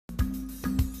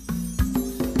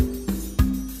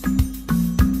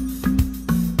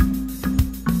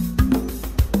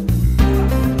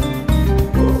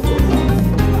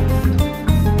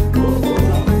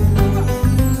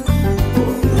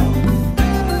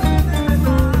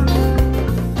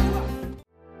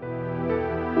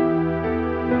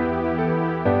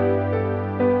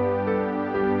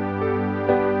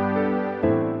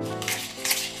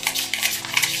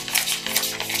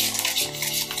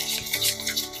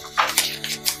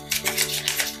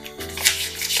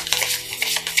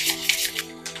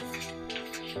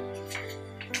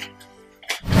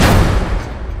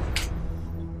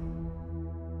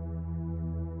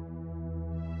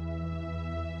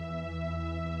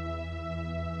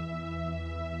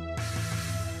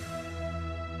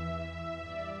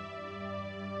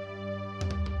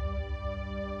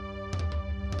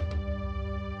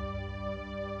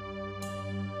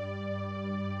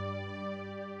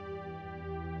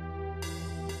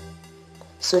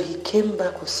So he came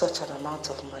back with such an amount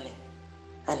of money,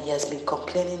 and he has been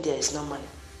complaining there is no money.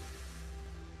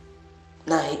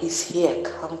 Now he is here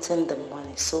counting the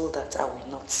money so that I will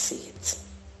not see it.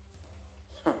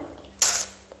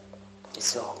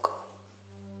 It's all gone.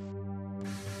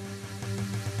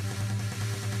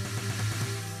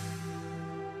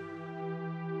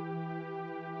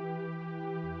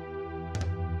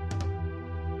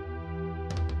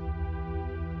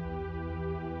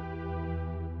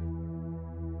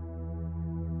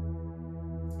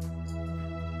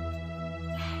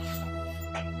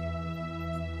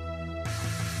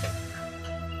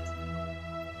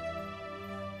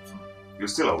 You're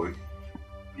still awake?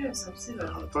 Yes, I'm still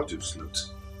awake. I thought you'd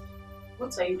slept.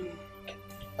 What are you doing?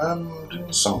 I'm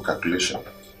doing some calculation.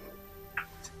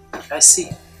 I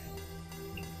see.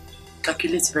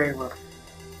 Calculates very well.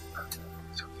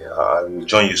 It's okay. I'll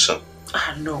join you soon.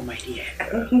 No, my dear.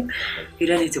 You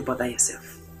don't need to bother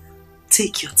yourself.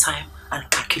 Take your time and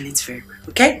calculate very well,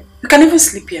 okay? You can even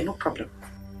sleep here, no problem.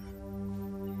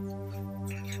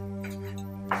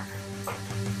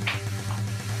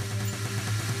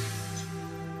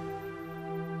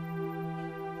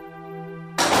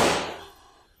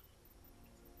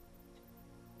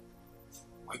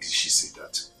 Why did she say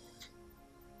that?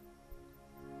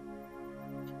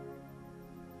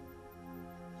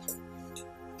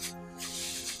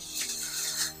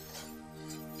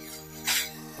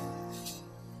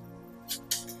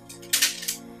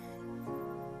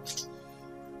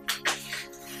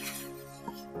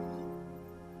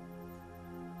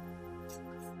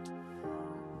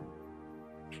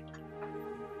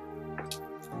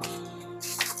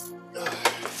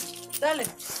 Darling,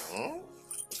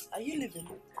 are you leaving?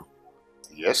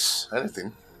 Yes,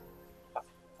 anything.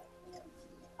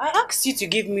 I asked you to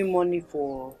give me money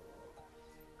to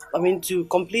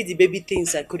complete the baby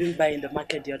things I couldn't buy in the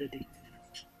market the other day.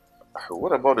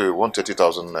 What about the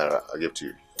 130,000 naira I gave to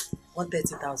you?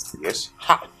 130,000? Yes.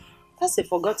 Ha! That's a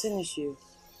forgotten issue.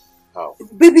 How?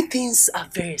 Baby things are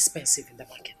very expensive in the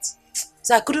market.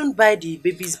 So I couldn't buy the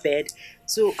baby's bed.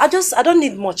 So I don't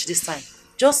need much this time.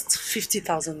 Just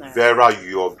 50,000 naira. Vera,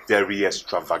 you're very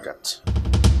extravagant.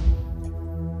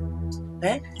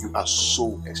 Eh? You are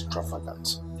so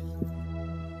extravagant.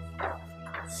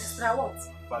 Extra what?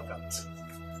 Vagant.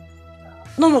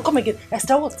 No, come again.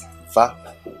 Extra what?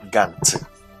 Vagant.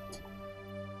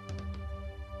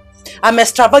 I'm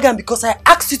extravagant because I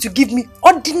asked you to give me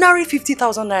ordinary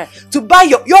 50,000 naira to buy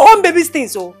your own baby's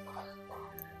things, so.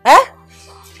 Eh?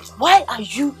 Why are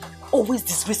you always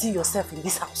disgracing yourself in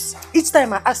this house? Each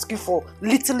time I ask you for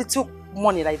little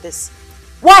money like this.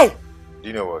 Why? Do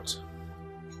you know what?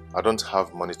 I don't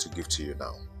have money to give to you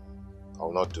now. I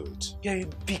will not do it. You're a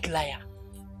big liar.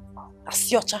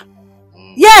 Asiocha.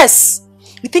 Yes!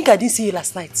 You think I didn't see you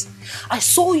last night? I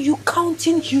saw you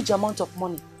counting huge amount of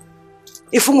money.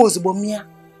 Ifumo Zubomia.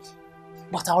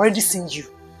 But I already seen you.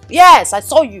 Yes, I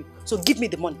saw you. So give me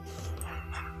the money.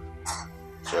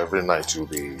 So every night you'll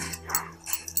be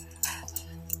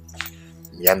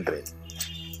meandering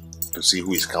to see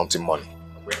who is counting money.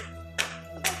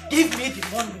 Give me the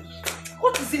money.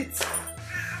 What is it?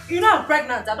 You know I'm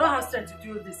pregnant. I don't have strength to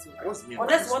do this. What's the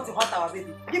Unless you want to hurt our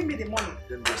baby. Give me the money.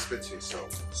 Then respect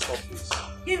yourself. Stop this.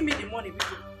 Give me the money.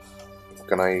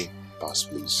 Can I pass,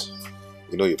 please?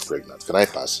 You know you're pregnant. Can I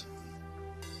pass?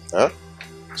 Huh?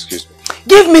 Excuse me.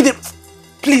 Give me the...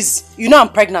 Please, you know I'm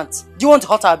pregnant. Do you want to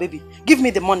hurt our baby? Give me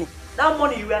the money. That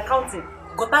money you were counting.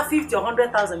 Got that 50 or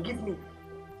 100,000. Give me.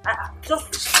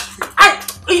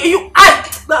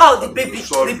 The baby.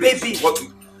 Sorry, the baby. What?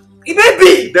 The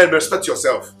baby. Then respect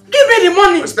yourself. Give me the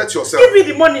money. Respect yourself. Give me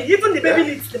the money. Even the baby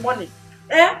needs the money.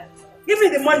 Eh? Give me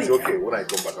the money. It's okay when I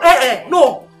come back.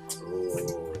 No.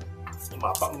 Oh.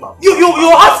 You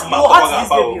hurt this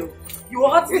baby. You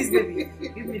hurt this baby.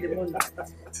 Give me the money.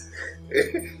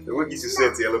 The way you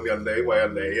said, "Tell me I'm there, why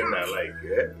I'm there," and I like,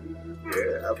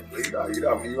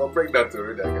 you're pregnant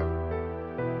already.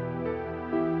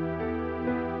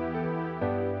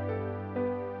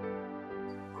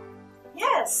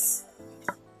 Yes.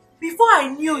 Before I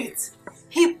knew it,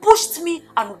 he pushed me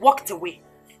and walked away.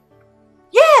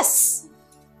 Yes.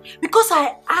 Because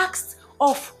I asked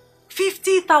of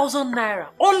 50,000 naira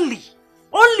only.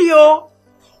 Only, oh.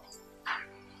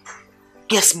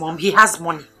 Yes, Mom, he has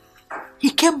money. He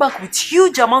came back with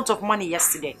huge amount of money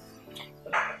yesterday.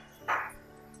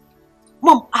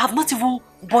 Mom, I have not even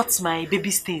bought my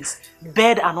baby's things,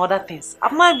 bed and other things.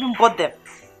 I've not even bought them.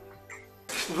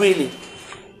 Really?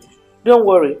 Don't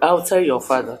worry, I'll tell your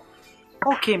father.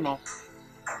 Okay, Mom.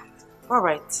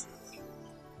 Alright.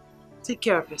 Take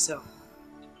care of yourself.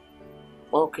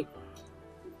 Okay.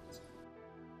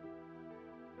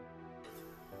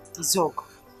 Zog,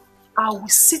 I will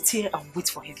sit here and wait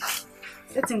for him.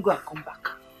 Let him go and come back.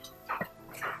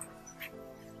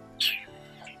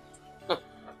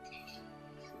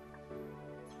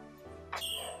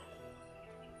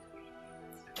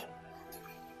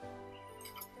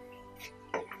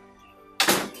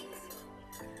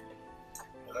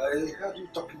 I heard you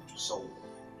talking to someone.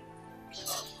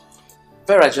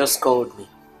 Vera just called me.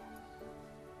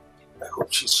 I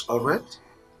hope she's alright.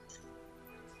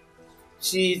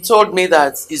 She told me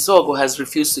that Izogo has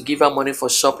refused to give her money for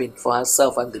shopping for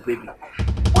herself and the baby.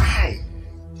 Why?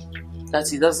 That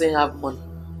he doesn't have money.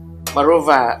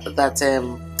 Moreover, that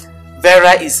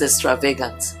Vera is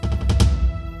extravagant.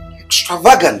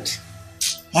 Extravagant?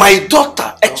 My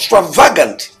daughter,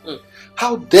 extravagant?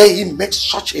 How dare he make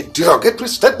such a derogatory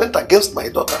statement against my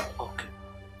daughter? Okay.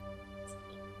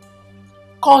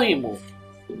 Call him.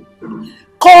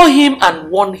 Call him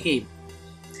and warn him.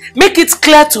 Make it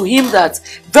clear to him that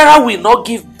Vera will not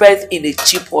give birth in a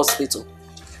cheap hospital.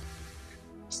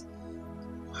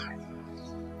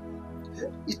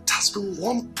 It has been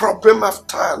one problem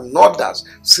after another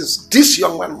since this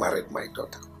young man married my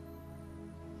daughter.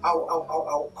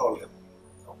 I'll call him.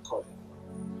 I'll call him.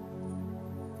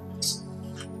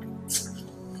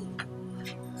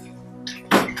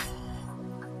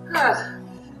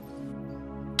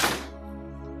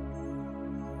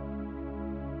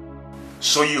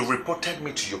 So you reported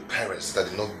me to your parents that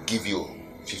did not give you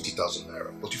 50,000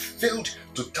 naira, but you failed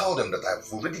to tell them that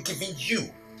I've already given you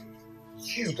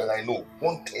that I know,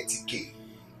 130k,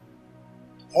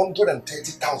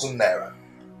 130,000 naira.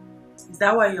 Is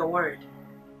that why you're worried?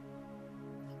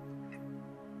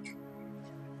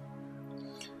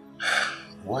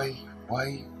 Why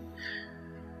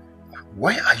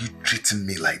are you treating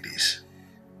me like this?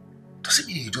 Does it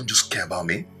mean you don't just care about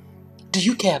me? Do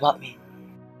you care about me?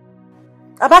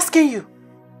 I'm asking you.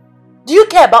 Do you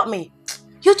care about me?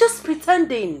 You're just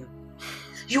pretending.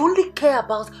 You only care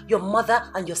about your mother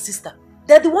and your sister.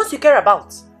 They're the ones you care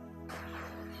about.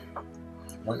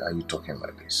 Why are you talking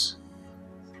like this?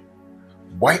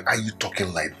 Why are you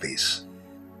talking like this?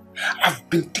 I've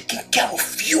been taking care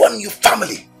of you and your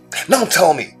family. Now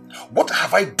tell me, what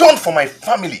have I done for my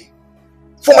family?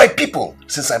 For my people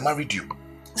since I married you?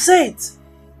 Say it.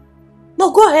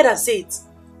 No, go ahead and say it.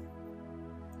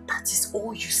 That is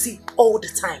all you say all the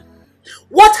time.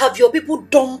 What have your people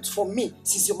done for me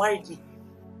since you married me?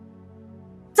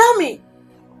 Tell me.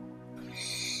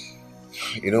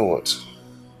 You know what?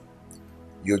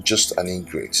 You're just an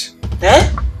ingrate.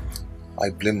 Eh? I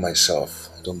blame myself.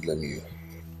 I don't blame you.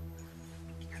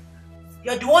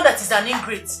 You're the one that is an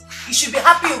ingrate. You should be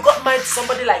happy you got married to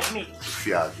somebody like me.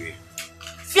 Fiage.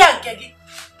 Fiankegi.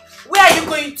 Where are you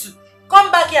going to? Come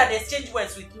back here and exchange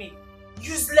words with me.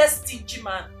 Useless stingy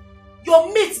man.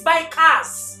 Your mates buy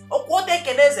cars or for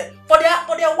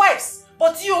their wives.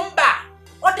 But you buy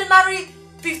ordinary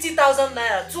 50,000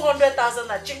 naira, 200,000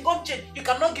 naira, chingom chain you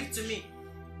cannot give to me.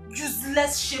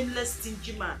 Useless, shameless,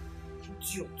 stingy man.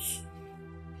 Idiot.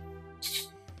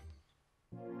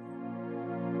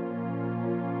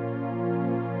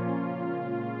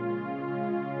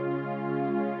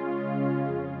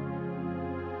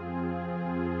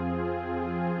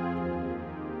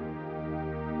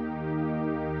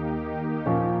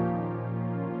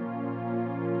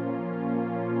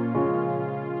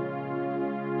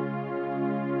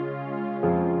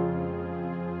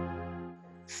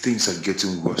 Things are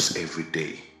getting worse every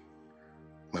day.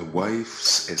 My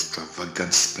wife's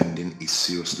extravagant spending is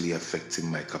seriously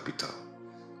affecting my capital.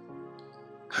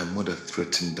 Her mother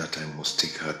threatened that I must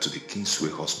take her to the Kingsway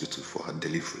Hospital for her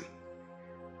delivery.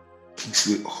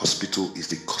 Kingsway Hospital is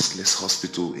the costless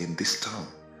hospital in this town.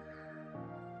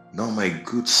 Now my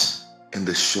goods in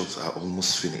the shops are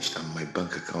almost finished and my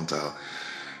bank account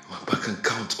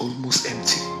almost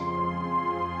empty.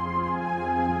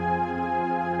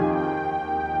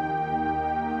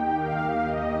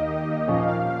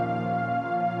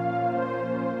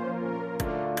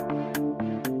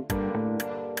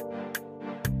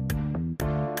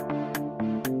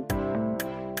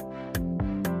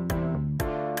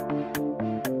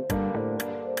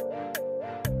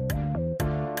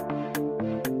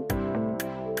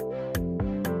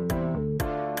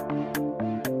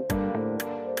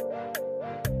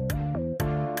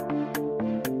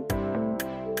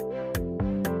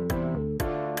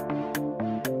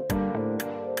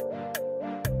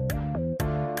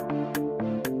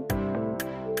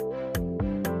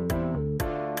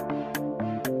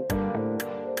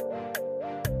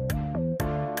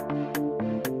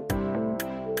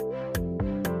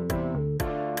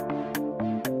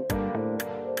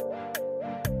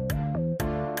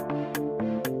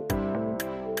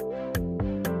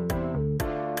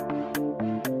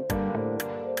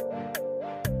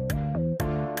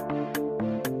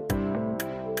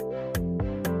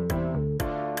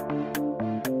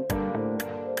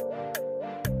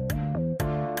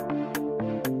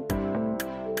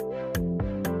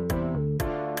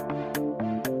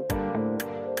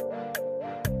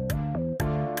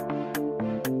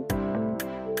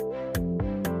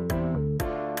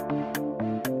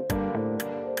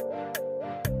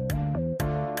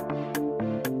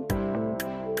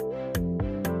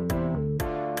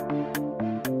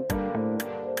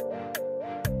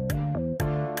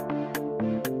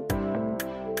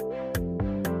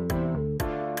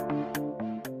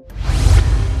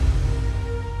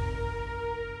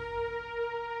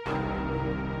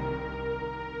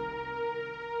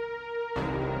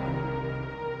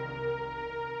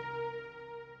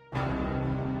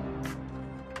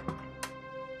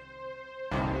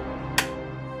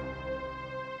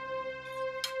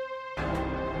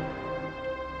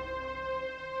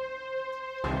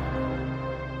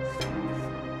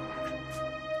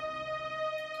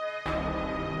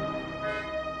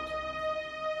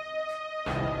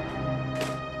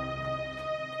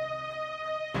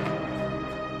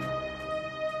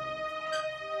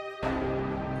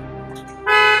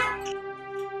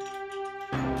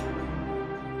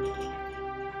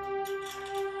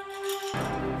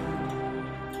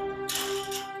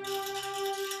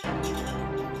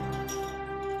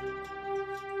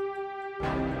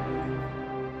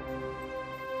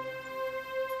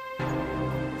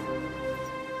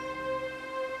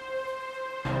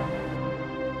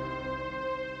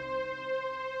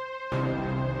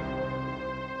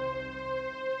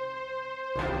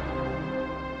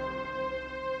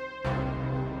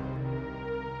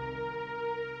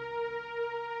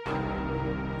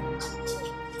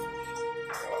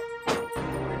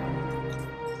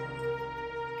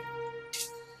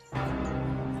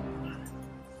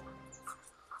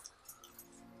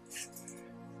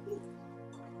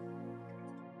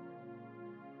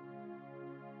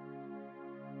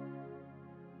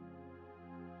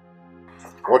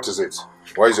 What is it?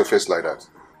 Why is your face like that?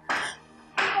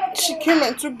 She came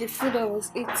and took the food I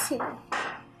was eating.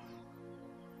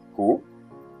 Who?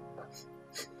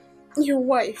 Your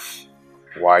wife.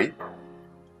 Why?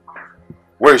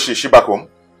 Where is she? Is she back home?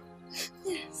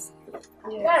 Yes.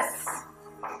 Yes.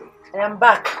 I am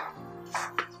back.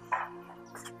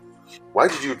 Why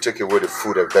did you take away the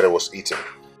food Evere was eating?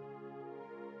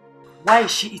 Why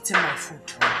is she eating my food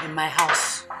in my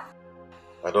house?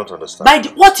 I don't understand.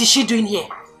 What is she doing here?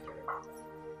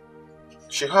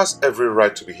 She has every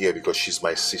right to be here because she's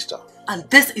my sister. And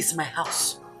this is my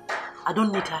house. I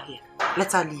don't need her here.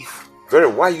 Let her leave. Vera,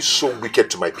 why are you so wicked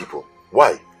to my people?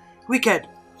 Why? Wicked?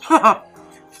 I've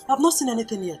not seen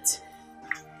anything yet.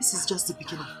 This is just the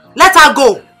beginning. Let her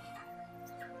go!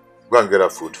 Go and get her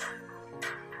food.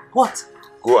 What?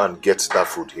 Go and get that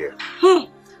food here.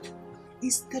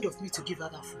 Instead of me to give her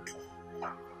that food,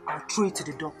 I'll throw it to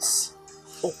the dogs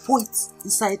or point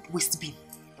inside waste bin.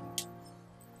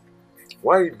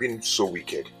 Why are you being so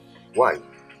wicked? Why?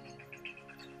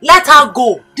 Let her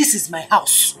go. This is my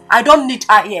house. I don't need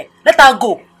her here. Let her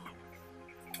go.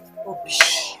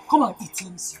 Rubbish. Come and eat,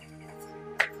 let me see.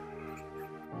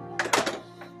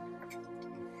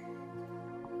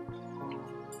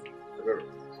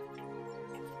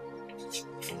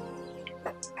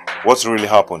 What's really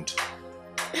happened?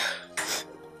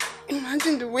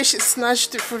 Imagine the way she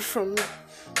snatched the food from me.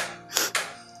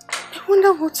 I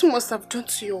wonder what you must have done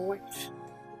to your wife.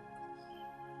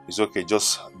 It's okay,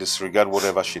 just disregard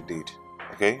whatever she did.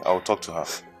 Okay? I'll talk to her.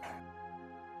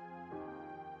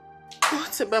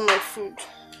 What about my food?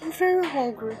 I'm very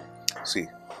hungry. See,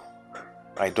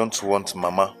 I don't want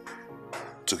Mama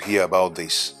to hear about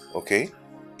this, okay?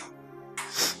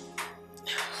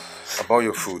 About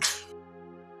your food.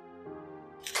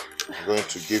 I'm going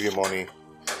to give you money.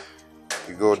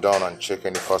 You go down and check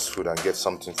any fast food and get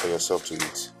something for yourself to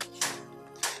eat.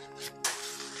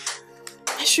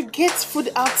 I should get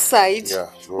food outside. Yeah.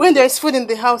 When there's food in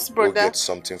the house, brother. Go get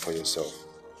something for yourself,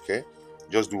 okay?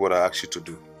 Just do what I ask you to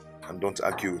do and don't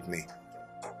argue with me.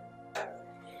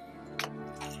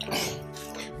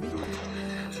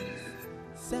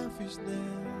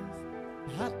 Selfishness,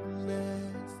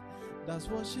 happiness, that's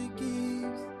what she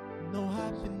gives. No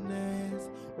happiness,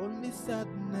 only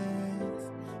sadness.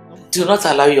 Do not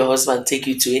allow your husband take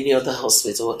you to any other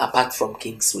hospital apart from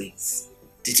Kingsway's.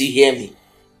 Did you hear me?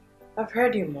 I've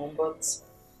heard you, Mom, but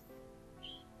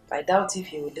I doubt if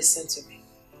he will listen to me.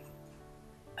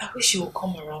 I wish you would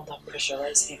come around and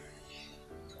pressurize him.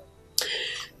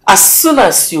 As soon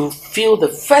as you feel the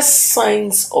first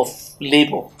signs of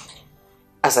labor,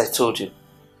 as I told you,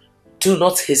 do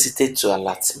not hesitate to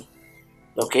alert me.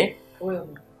 Okay? Well,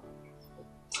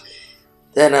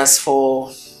 then as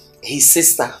for his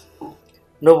sister,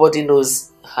 nobody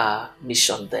knows her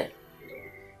mission there.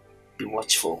 Be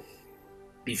watchful.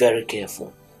 Be very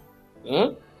careful.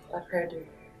 I've heard you.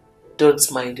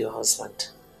 Don't mind your husband.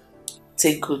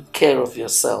 Take good care of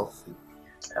yourself.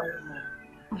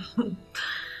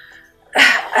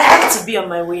 I have to be on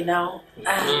my way now.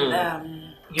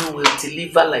 And, you will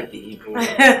deliver like the Hebrew.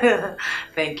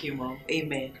 Thank you, Mom.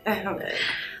 Amen.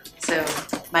 So,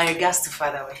 my regards to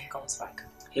Father when he comes back.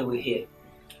 He will hear.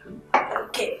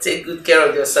 Okay. Take good care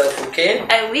of yourself, okay?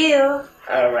 I will.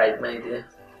 All right, my dear.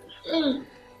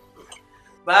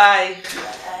 Bye.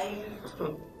 Bye.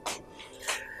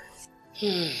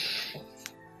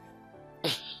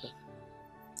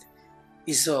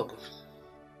 Izog,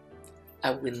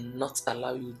 I will not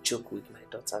allow you joke with my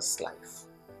daughter's life.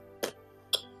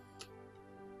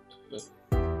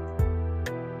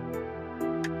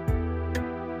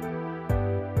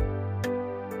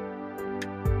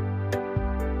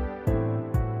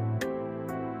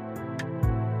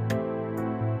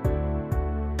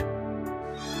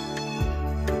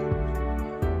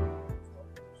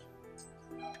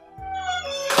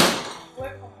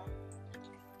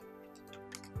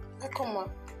 Come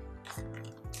on.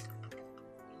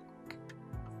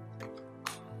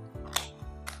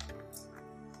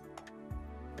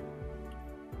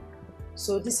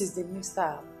 So this is the new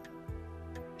style.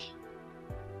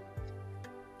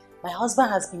 My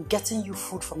husband has been getting you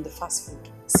food from the fast food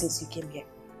since you came here.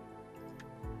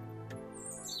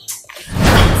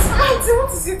 Auntie,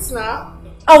 what is it now?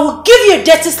 I will give you a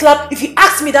dirty slap if you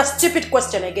ask me that stupid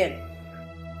question again.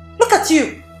 Look at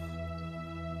you.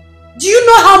 Do you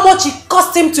know how much it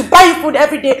cost him to buy you food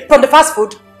every day from the fast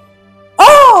food?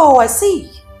 Oh, I see.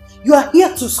 You are here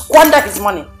to squander his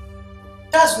money.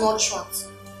 That's not true.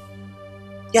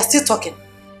 You are still talking.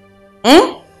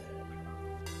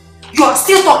 You are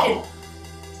still talking.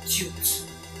 Dude.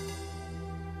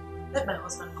 Let my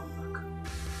husband come back.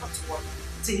 Not to worry.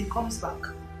 Till he comes back.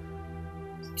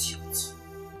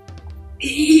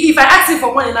 If I ask him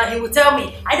for money now, he will tell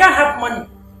me, I don't have money.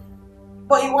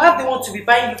 But he will have the one to be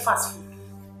buying you fast food.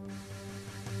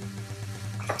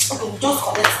 Okay, we'll just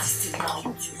collect this thing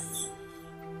now.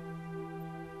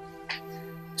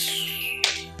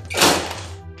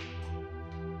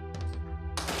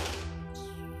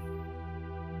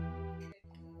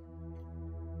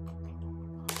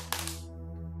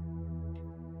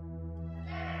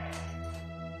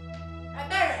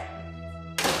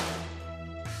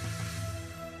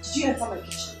 Did you enter my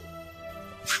kitchen?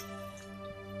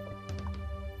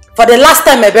 For the last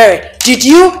time, Ebere, did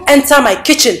you enter my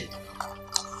kitchen?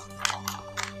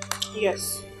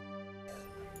 Yes.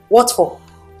 What for?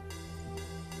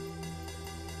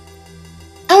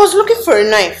 I was looking for a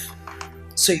knife.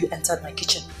 So you entered my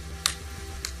kitchen.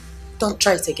 Don't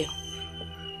try it again.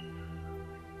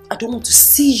 I don't want to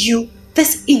see you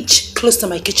this inch close to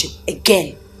my kitchen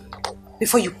again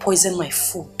before you poison my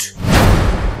food.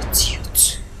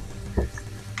 Idiot.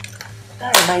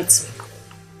 That reminds me.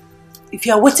 If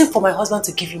you are waiting for my husband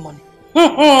to give you money,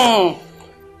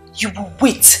 you will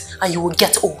wait and you will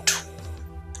get old.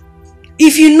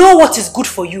 If you know what is good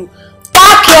for you,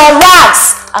 pack your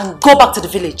rags and go back to the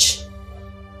village.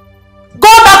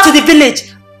 Go back to the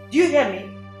village. Do you hear me?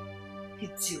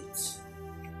 Idiot.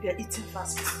 You are eating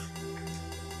fast food.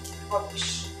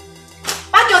 Rubbish.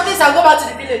 Pack your things and go back to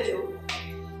the village, yo.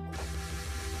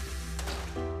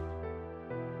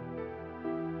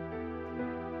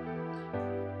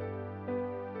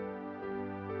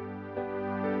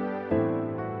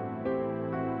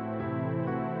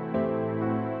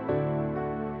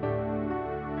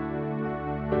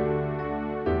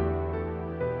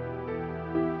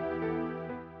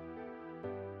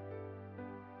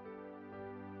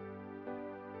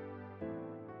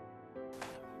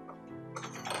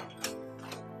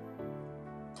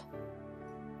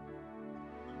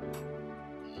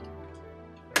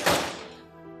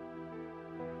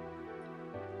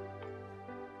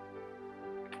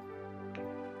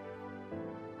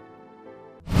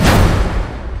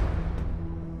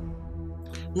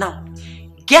 Now,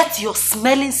 get your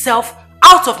smelling self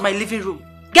out of my living room.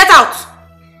 Get out!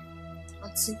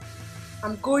 Auntie,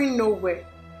 I'm going nowhere.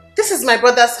 This is my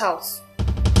brother's house.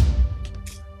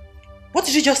 What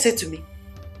did you just say to me?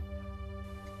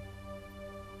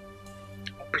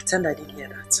 I'll pretend I didn't hear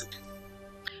that.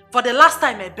 For the last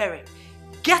time, Ebere,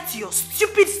 get your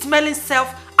stupid smelling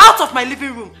self out of my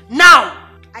living room. Now!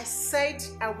 I said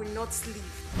I will not leave.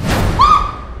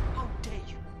 How dare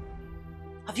you?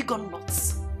 Have you gone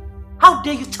nuts? How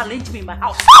dare you challenge me in my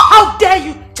house? How dare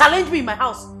you challenge me in my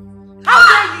house? How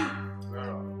dare you?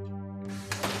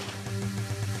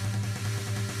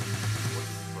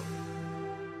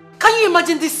 Can you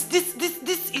imagine this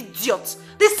idiot,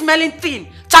 this smelling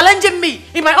thing, challenging me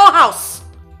in my own house?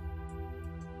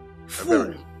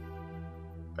 Fool.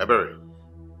 Ebere,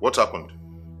 what happened?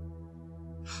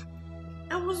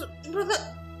 I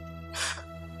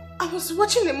was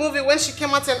watching the movie when she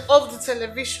came out and off the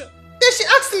television. Then she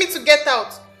asked me to get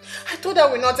out. I told her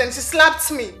we're not and she slapped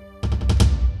me.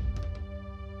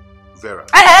 Vera.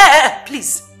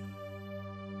 Please.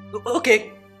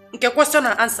 Okay, question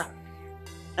and answer.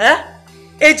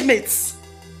 Age mates.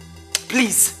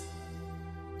 Please.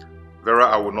 Vera,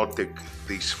 I will not take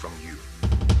this from you.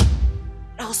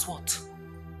 Else what?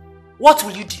 What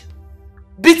will you do?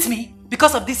 Beat me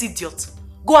because of this idiot?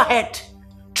 Go ahead.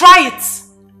 Try it.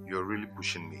 You're really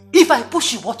pushing me. If I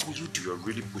push you, what will you do? You're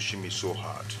really pushing me so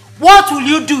hard. What will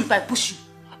you do if I push you?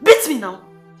 Beat me now.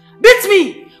 Beat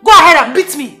me. Go ahead and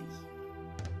beat me.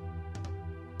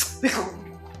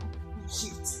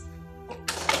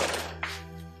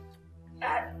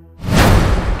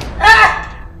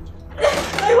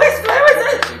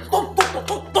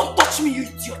 Don't touch me, you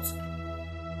idiot.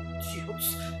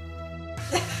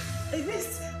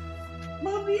 Idiot.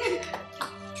 Mommy.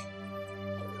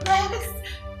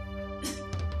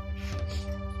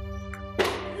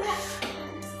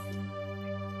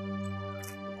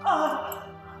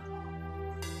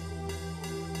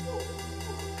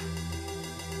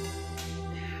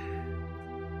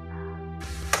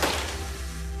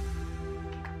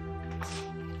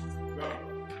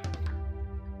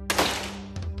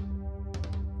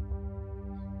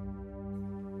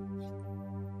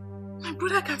 My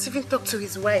brother can't even talk to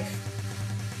his wife.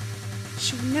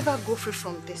 She will never go free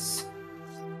from this.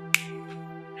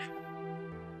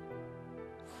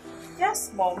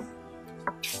 Yes, Mom.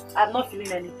 I'm not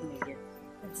feeling anything again.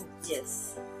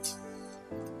 Yes.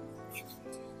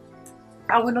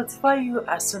 I will notify you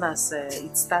as soon as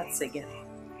it starts again.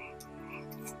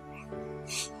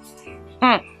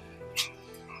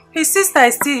 His sister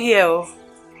is still here.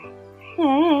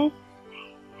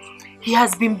 He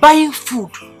has been buying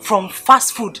food from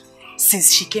fast food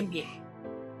since she came here.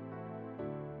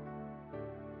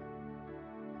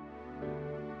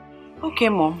 Okay,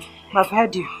 Mom. I've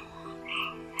heard you.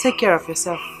 Take care of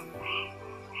yourself.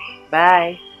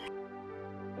 Bye.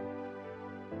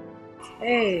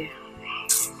 Hey.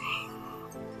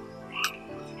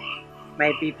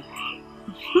 My baby.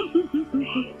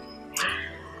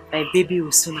 My baby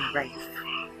will soon arrive.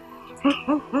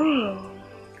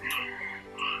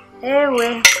 Hey,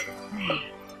 well.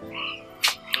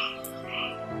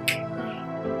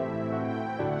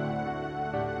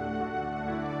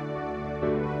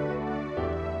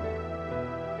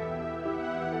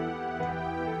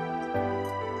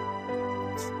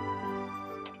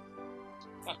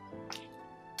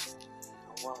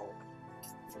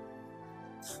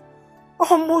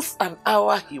 Almost an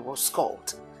hour he was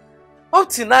called. Up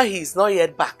till now he is not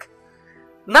yet back.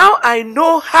 Now I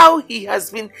know how he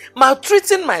has been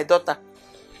maltreating my daughter.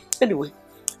 Anyway,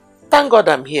 thank God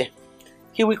I'm here.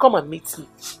 He will come and meet me.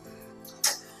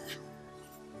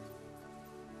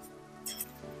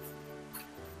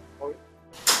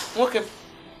 Okay.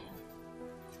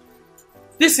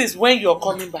 This is when you're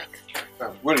coming back.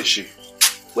 Where is she?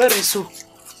 Where is who?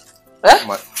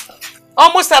 Eh?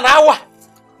 Almost an hour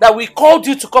that we called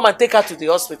you to come and take her to the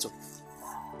hospital.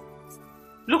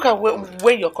 Look at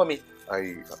when you're coming.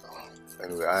 Anyway,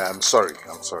 I'm sorry.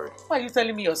 I'm sorry. Why are you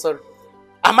telling me you're sorry?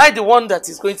 Am I the one that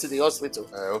is going to the hospital?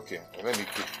 Okay, let me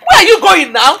keep. Where are you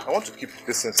going now? I want to keep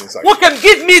this thing inside. Who can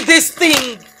give me this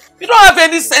thing? You don't have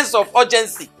any sense of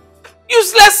urgency.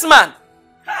 Useless man.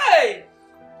 Hey!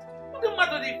 What the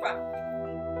matter with you?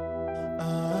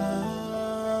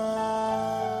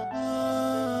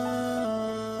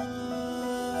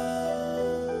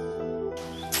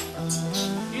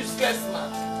 Useless man.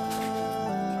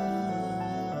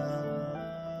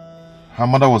 Her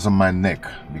mother was on my neck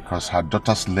because her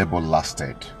daughter's labor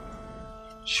lasted.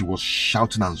 She was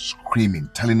shouting and screaming,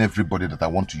 telling everybody that I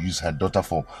want to use her daughter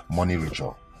for money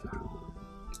ritual.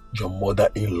 Your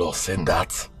mother-in-law said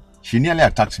that? She nearly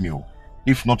attacked me,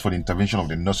 if not for the intervention of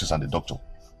the nurses and the doctor.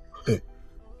 Hey,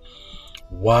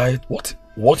 why?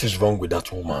 What is wrong with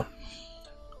that woman?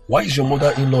 Why is your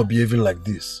mother-in-law behaving like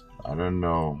this? I don't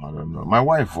know. My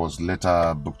wife was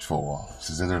later booked for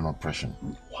cesarean operation.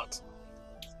 What?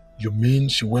 You mean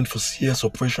she went for CS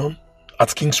operation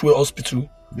at Kingsway Hospital?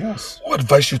 Yes. Who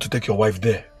advised you to take your wife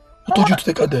there? Who told you to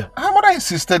take her there? Her mother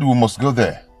insisted we must go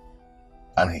there.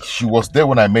 And she was there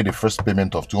when I made the first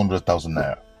payment of 200,000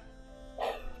 naira.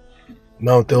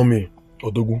 Now tell me,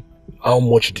 Odogu, how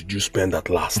much did you spend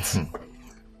at last?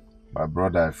 My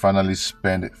brother, I finally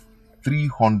spent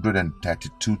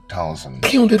 332,000.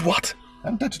 300 what?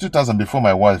 And 32,000 before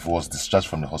my wife was discharged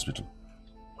from the hospital.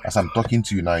 As I'm talking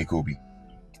to you now, Ikobi,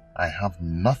 I have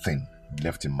nothing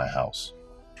left in my house.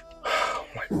 Oh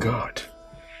my God.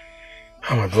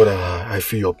 Oh my brother, I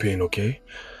feel your pain, okay?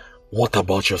 What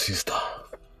about your sister?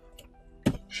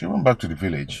 She went back to the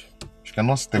village. She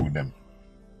cannot stay with them.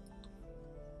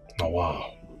 Oh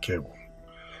wow, okay.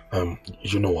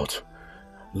 You know what?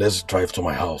 Let's drive to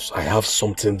my house. I have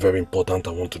something very important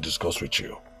I want to discuss with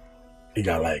you. You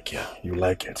like, yeah? You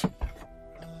like it?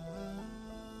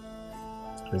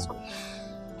 Let's go.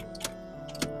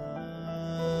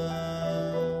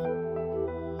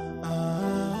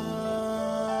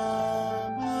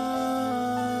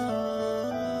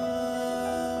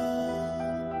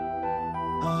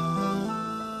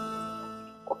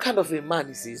 What kind of a man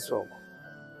is Israel?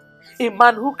 A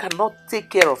man who cannot take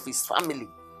care of his family.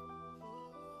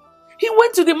 He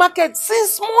went to the market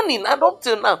since morning and up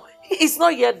till now. He is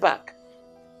not yet back.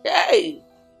 Hey!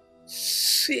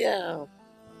 Yeah.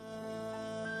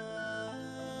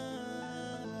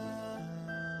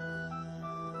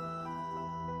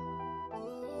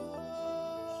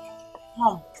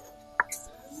 Mom,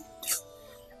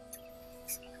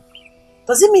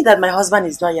 does it mean that my husband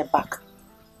is not yet back?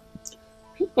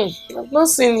 I've not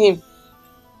seen him.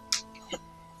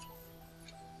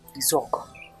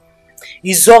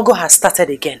 Izogo has started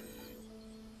again.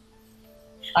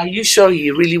 Are you sure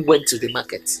he really went to the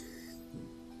market?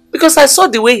 Because I saw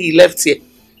the way he left here.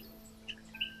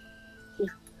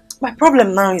 My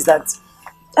problem now is that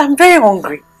I'm very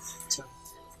hungry.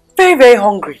 Very, very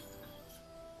hungry.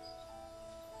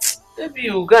 Maybe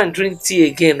you'll go and drink tea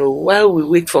again while we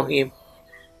wait for him.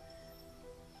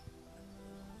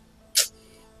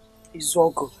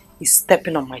 Izogo is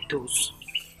stepping on my toes.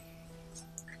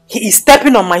 He is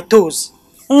stepping on my toes.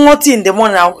 Tea in the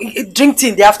morning, I'll drink tea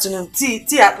in the afternoon, tea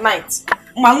at night.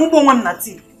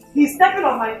 He's stepping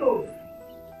on my toes.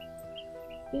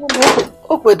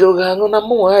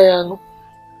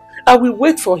 I will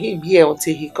wait for him here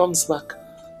until he comes back.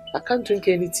 I can't drink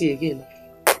any tea again.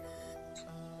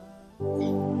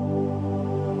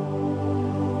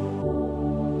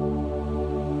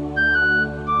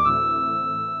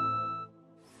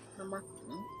 Mama,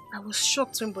 I was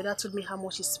shocked when Brother told me how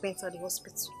much he spent at the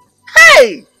hospital.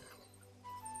 Hey!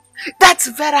 That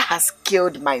Vera has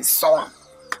killed my son.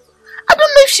 I don't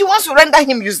know if she wants to render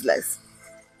him useless.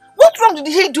 What wrong did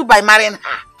he do by marrying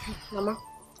her? Mama,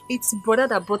 it's Brother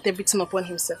that brought everything upon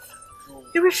himself.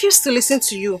 He refused to listen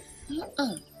to you.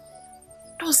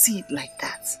 Don't see it like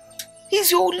that. He's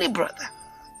your only brother.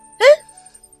 Eh?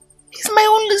 He's my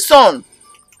only son.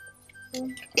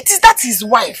 It is that his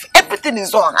wife. Everything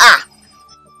is on her.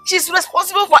 She's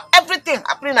responsible for everything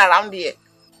happening around here.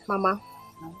 Mama,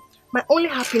 my only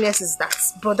happiness is that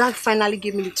Brother finally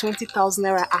gave me the 20,000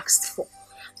 naira I asked for.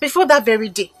 Before that very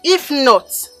day. If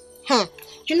not,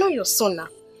 you know your son now.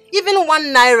 Even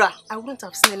 1 naira, I wouldn't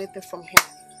have seen anything from him.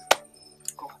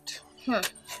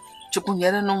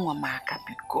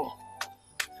 God.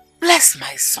 Bless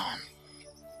my son.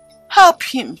 Help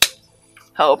him.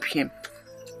 Help him.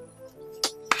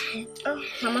 Oh,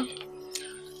 Mama,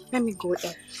 let me go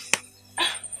there.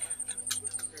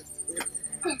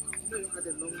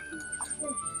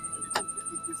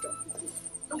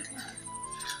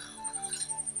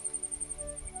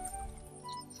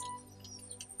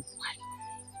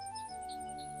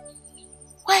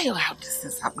 Why are all these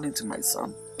things happening to my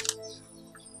son?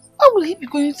 Why will he be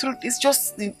going through this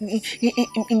just in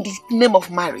the name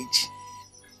of marriage?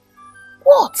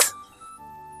 What?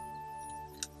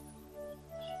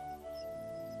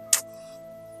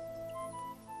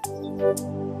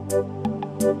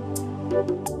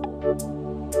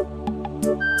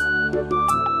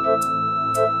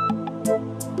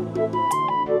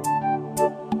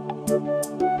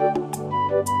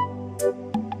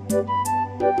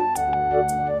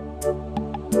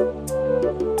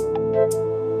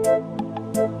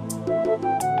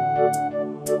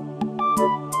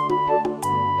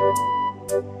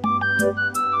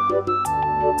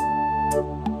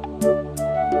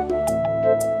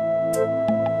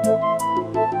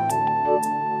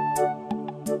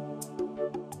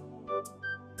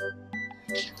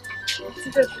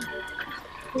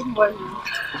 Good morning.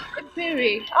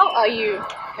 Baby, how are you?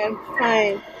 I'm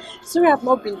fine. Sorry I've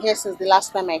not been here since the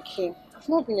last time I came. I've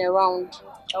not been around.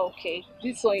 Okay,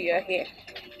 this one you're here.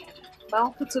 My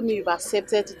uncle told me you've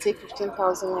accepted to take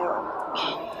 15,000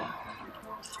 naira.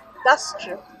 That's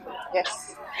true.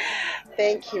 Yes.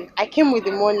 Thank you. I came with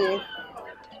the money.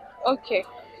 Okay.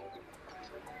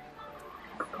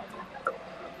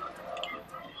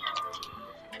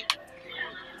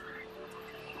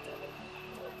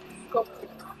 Go.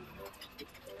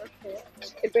 Okay.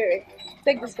 Ebere,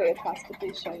 take this for your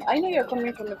transportation. I know you're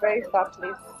coming from a very far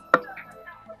place.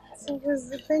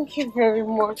 Seriously, thank you very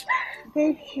much.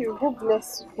 Thank you. God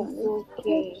bless you.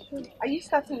 Okay. Are you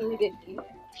starting immediately?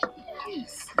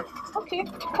 Yes. Okay,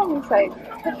 come inside.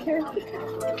 Okay.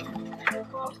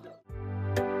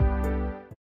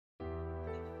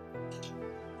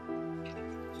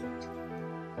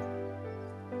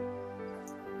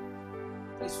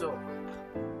 So,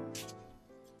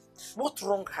 what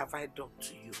wrong have I done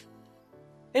to you?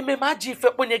 Eh?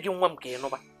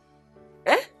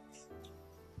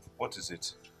 What is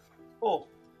it? Oh,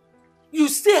 you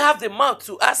still have the mouth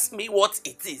to ask me what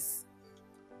it is.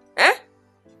 Eh?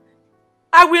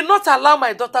 I will not allow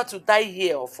my daughter to die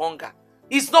here of hunger.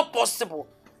 It's not possible.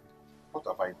 What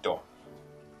have I done?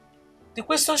 The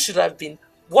question should have been,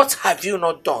 what have you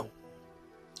not done?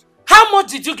 How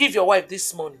much did you give your wife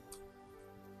this morning?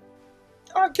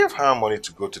 I gave her money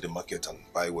to go to the market and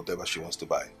buy whatever she wants to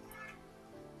buy.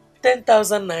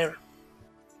 10,000 naira.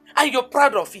 And you're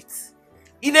proud of it.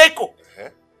 In Echo. Eh?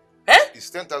 Eh? Is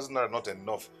 10,000 naira not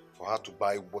enough for her to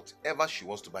buy whatever she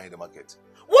wants to buy in the market?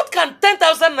 What can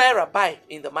 10,000 naira buy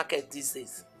in the market these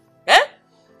days? Eh?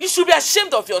 You should be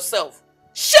ashamed of yourself.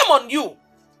 Shame on you.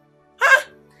 Huh?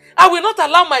 I will not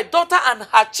allow my daughter and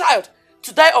her child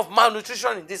to die of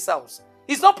malnutrition in this house.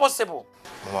 It's not possible.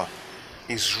 Mama,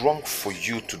 it's wrong for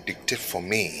you to dictate for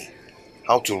me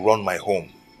how to run my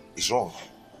home. It's wrong.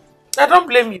 I don't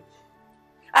blame you.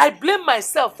 I blame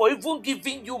myself for even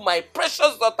giving you my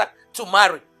precious daughter to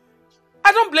marry.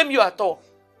 I don't blame you at all.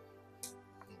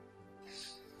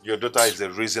 Your daughter is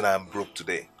the reason I am broke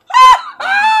today.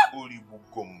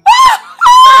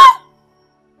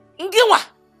 Ngiwa,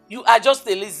 you are just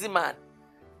a lazy man.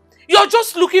 You're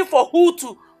just looking for who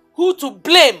to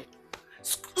blame.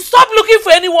 Stop looking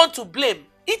for anyone to blame.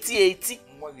 Iti.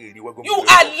 You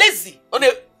are lazy.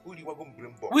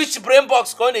 Which brain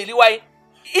box can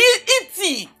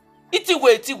Iti?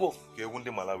 Itigo.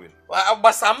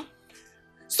 Basam,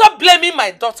 stop blaming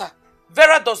my daughter.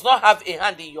 Vera does not have a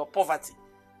hand in your poverty.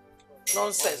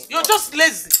 Nonsense. You're just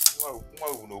lazy.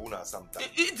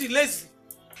 It's lazy.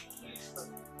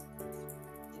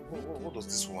 What does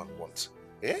this woman want?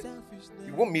 Eh?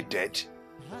 You want me dead?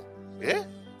 Eh?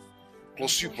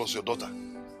 Plus you, plus your daughter.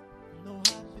 No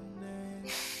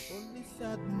happiness, only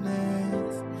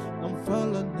sadness and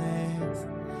fallenness.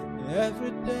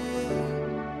 Every day,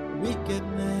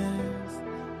 wickedness,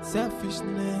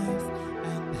 selfishness,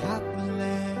 and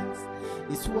happiness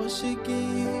is what she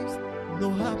gives. No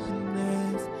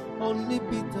happiness, only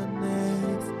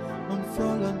bitterness and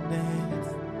fallenness.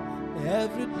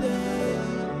 Every day,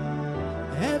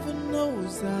 heaven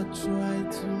knows I try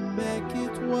to make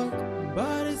it work,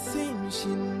 but it seems she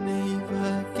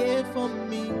never cared for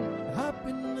me.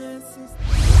 Happiness is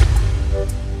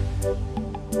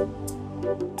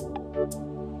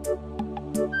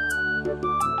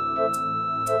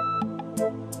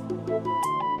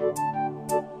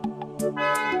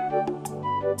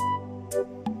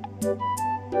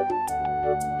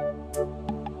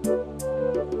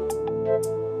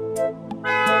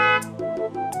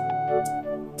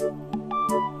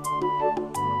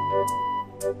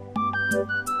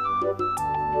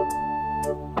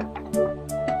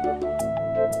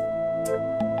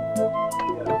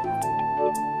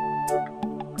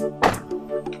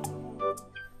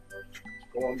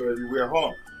Come on, baby, we're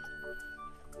home.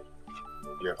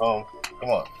 We're home. Come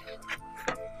on.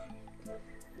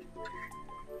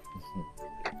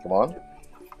 Come on.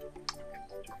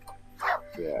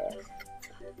 Yeah.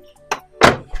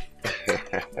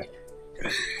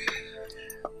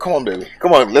 Come on, baby.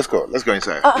 Come on, let's go. Let's go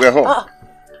inside. We're home.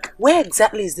 Where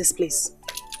exactly is this place?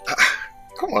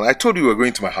 Come on, I told you we were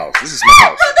going to my house. This is my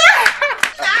house.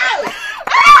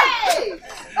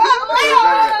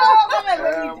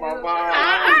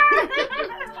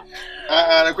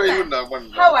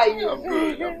 How are you? I'm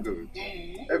good. I'm good.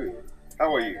 Baby,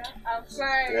 how are you? I'm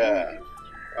fine. Yeah.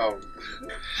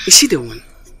 Is she the one?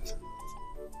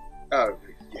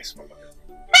 Yes, Mama.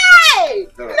 Hey!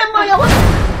 No.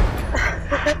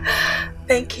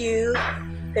 Thank you.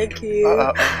 Thank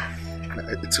you.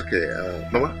 It's okay.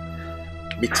 Mama,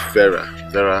 meet Vera.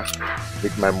 Vera,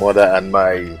 meet my mother and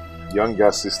my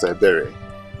younger sister, Berry.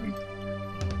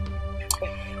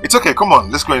 It's okay. Come on.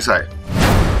 Let's go inside.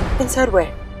 Inside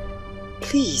where?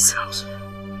 Please.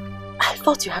 I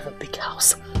thought you have a big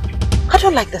house. I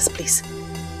don't like this place.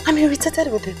 I'm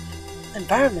irritated with the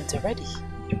environment already.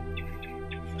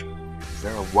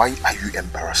 Vera, why are you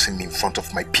embarrassing me in front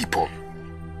of my people?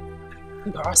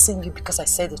 Embarrassing you because I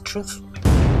said the truth?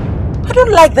 I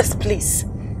don't like this place.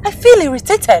 I feel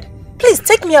irritated. Please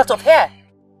take me out of here.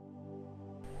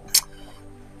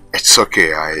 It's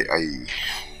okay. I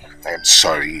am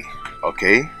sorry.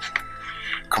 Okay?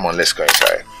 Come on, let's go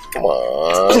inside. Come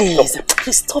on. Please,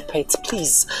 please stop it.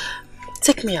 Please.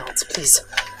 Take me out, please.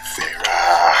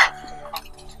 Vera,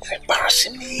 you're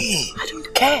embarrassing me. I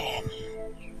don't care.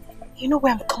 You know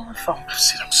where I'm coming from. I've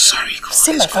said I'm sorry. Come on,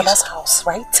 See my go father's inside. house,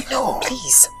 right? No.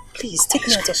 Please, please, take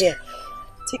me out of here.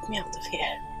 Take me out of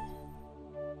here.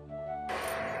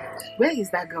 Where is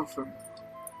that girl from?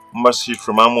 She's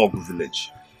from Amogu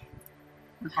village.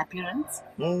 Her parents?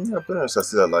 Her parents are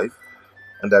still alive.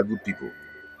 And they're good people.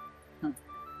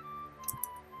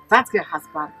 That girl has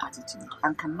bad attitude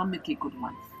and cannot make a good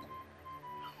wife.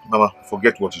 Mama,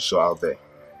 forget what you saw out there.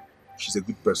 She's a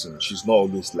good person. She's not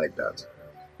always like that.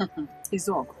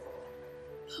 Izog,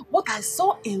 what I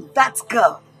saw in that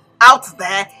girl out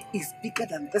there is bigger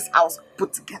than this house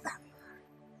put together.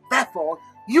 Therefore,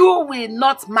 you will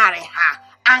not marry her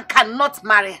and cannot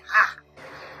marry her.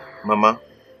 Mama,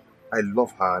 I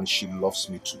love her and she loves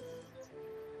me too.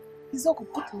 Izog,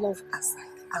 put love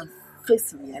aside and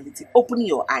face reality. Open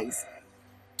your eyes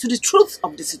to the truth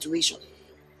of the situation.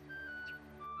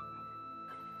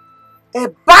 A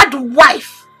bad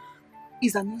wife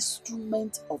is an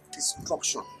instrument of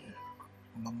destruction.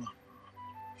 Mama.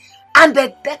 And a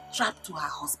death trap to her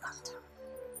husband.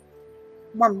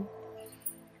 Mama,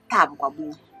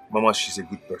 she's a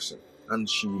good person and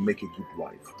she will make a good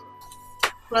wife.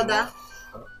 Brother,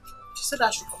 she said I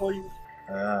should call you.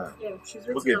 Yeah, she's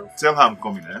waiting. Okay, tell her I'm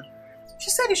coming, eh? She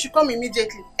said you should come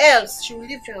immediately, else she will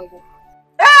leave you and go.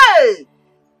 Hey!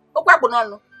 Look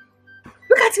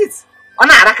at it.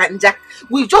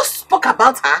 We just spoke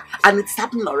about her and it's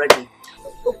happening already.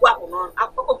 Go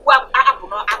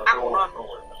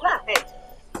ahead.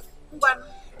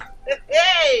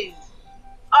 Hey!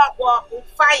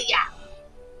 Fire!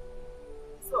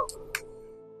 So.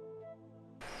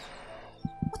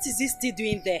 What is this still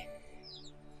doing there?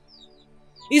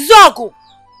 Izogu!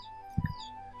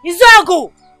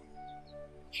 Izuagu!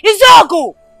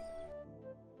 Izuagu!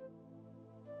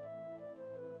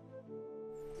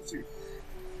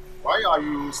 Why are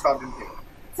you standing here?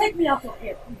 Take me out of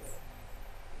here, please.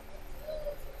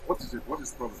 What is it? What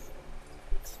is the problem?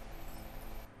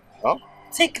 Huh?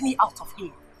 Take me out of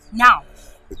here. Now.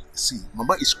 See,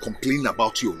 Mama is complaining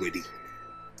about you already.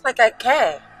 Like I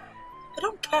care. I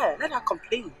don't care. Let her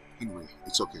complain. Anyway,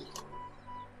 it's okay.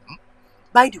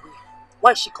 By the way,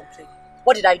 why is she complaining?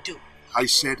 What did I do? I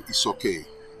said it's okay.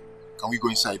 Can we go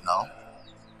inside now?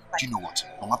 Do you know what?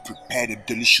 Mama prepared a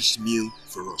delicious meal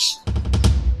for us.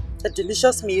 A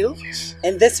delicious meal? Yes.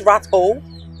 And this rat hole?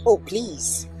 Oh,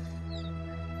 please.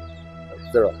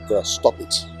 Vera, stop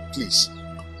it. Please.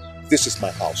 This is my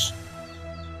house.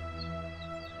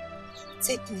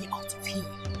 Take me out of here.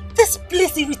 This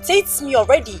place irritates me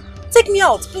already. Take me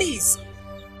out, please.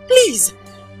 Please.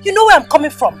 You know where I'm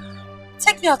coming from.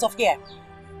 Take me out of here.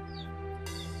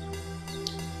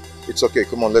 It's okay.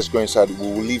 Come on, let's go inside. We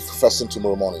will leave first thing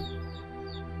tomorrow morning.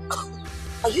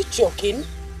 Are you joking?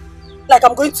 Like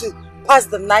I'm going to pass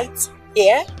the night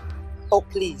here? Oh,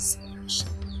 please.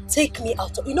 Take me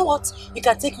out. You know what? You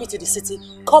can take me to the city.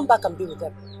 Come back and be with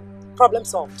them. Problem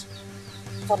solved.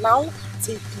 For now,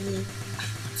 take me out.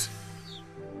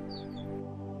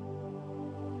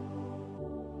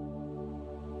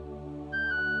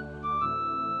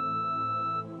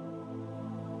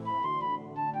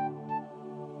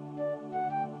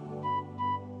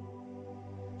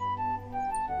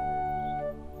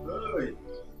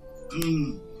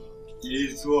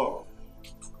 It's well.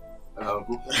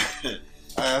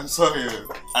 I'm sorry,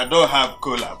 I don't have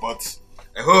cola, but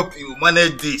I hope you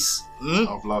manage this.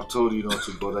 I've told you not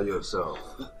to bother yourself.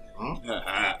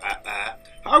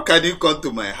 How can you come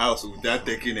to my house without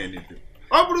taking anything?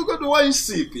 I'm going to one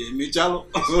sip, Michalo.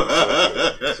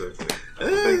 It's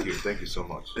okay. Thank you so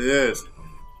much. Yes.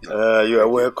 You are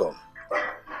welcome.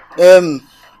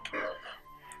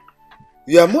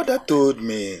 Your mother told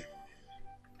me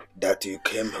that you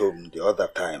came home the other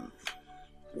time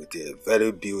with a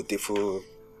very beautiful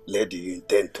lady you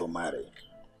intend to marry.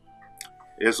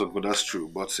 Yes, Uncle, that's true.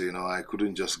 But, I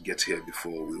couldn't just get here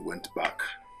before we went back.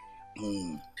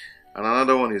 And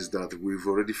another one is that we've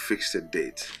already fixed a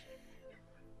date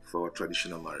for our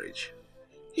traditional marriage.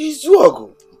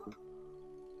 Izuagu,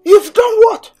 you've done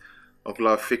what? Uncle,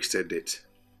 I've fixed a date.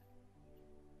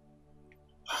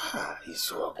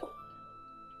 Izuagu,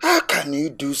 how can you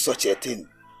do such a thing?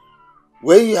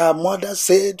 When your mother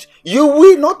said you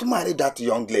will not marry that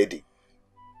young lady.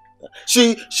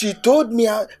 She told me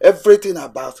everything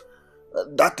about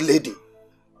that lady.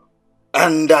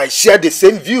 And I share the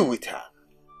same view with her.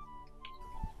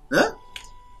 Huh?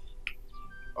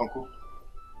 Uncle,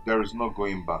 there is no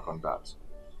going back on that.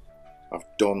 I've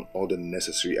done all the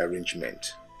necessary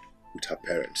arrangement with her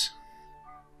parents.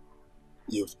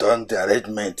 You've done the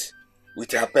arrangement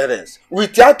with her parents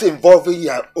without involving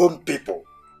your own people.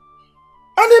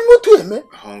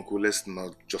 Uncle, let's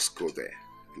not just go there,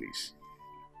 please.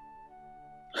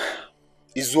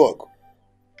 Izuagu,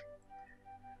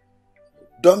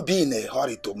 don't be in a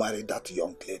hurry to marry that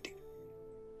young lady.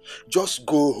 Just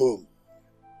go home.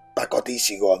 Pakoti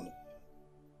Shigon.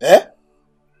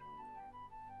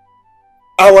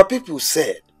 Our people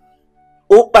said,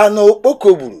 Opano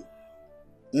Okoburu,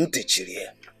 Ntichirie.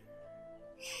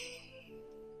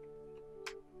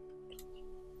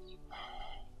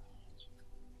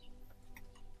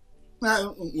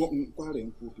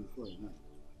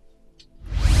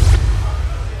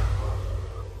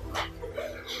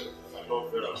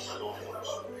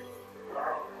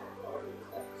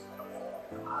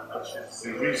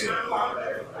 The reason why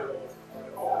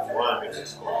I made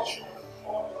this condition.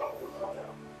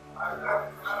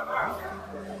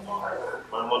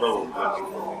 My mother will blame you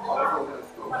for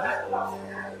it.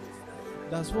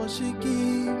 That's what she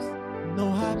gives.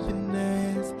 No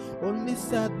happiness, only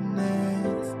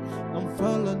sadness and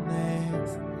fallenness.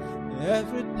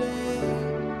 Every day,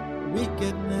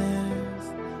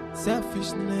 wickedness,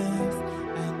 selfishness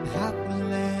and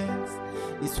heartless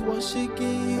is what she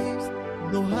gives.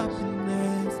 No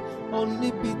happiness,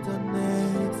 only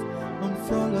bitterness and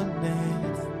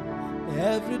fallenness.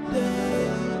 Every day,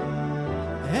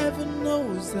 heaven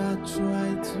knows I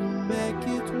try to make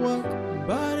it work,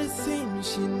 but it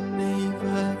seems she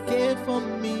never cared for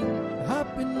me.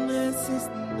 Happiness is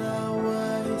now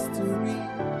a history.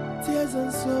 Tears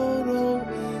and sorrow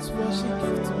is what she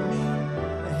gave to me.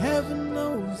 Heaven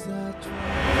knows I try.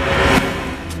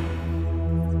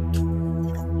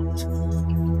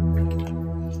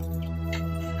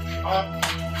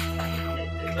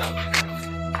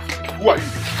 Who are you?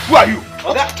 Who are you?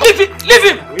 Leave him! Leave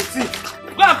him!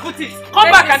 Go and put it.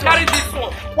 Come back and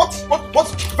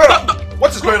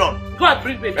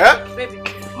baby. Eh? Baby.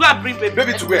 Go and bring baby.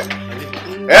 Baby to where?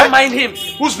 Don't mind him.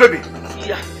 Who's baby?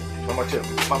 Yeah. Mama, tell me.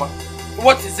 Mama.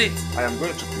 What is it? I am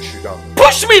going to push you down.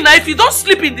 Push me now if you don't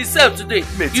sleep in the cell today.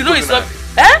 Mate, you know it's not.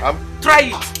 Eh?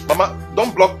 Try it. Mama,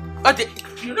 don't block. Okay.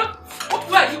 You know.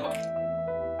 Where are you?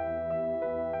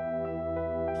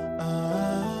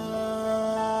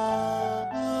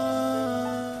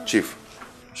 Chief,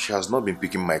 she has not been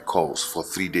picking my calls for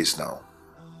 3 days now.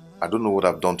 I don't know what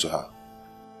I've done to her.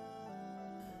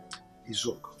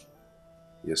 Izok.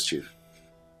 Yes, Chief.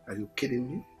 Are you kidding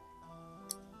me?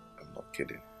 I'm not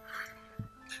kidding.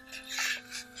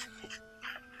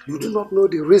 You do not know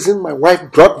the reason my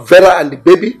wife brought Vera and the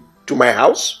baby to my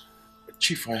house?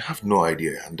 Chief, I have no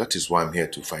idea, and that is why I'm here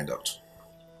to find out.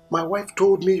 My wife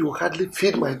told me you hardly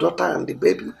feed my daughter and the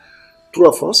baby. True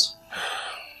of us?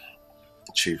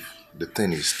 Chief, the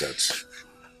thing is that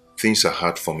things are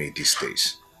hard for me these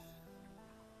days.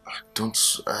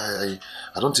 I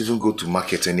don't even go to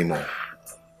market anymore.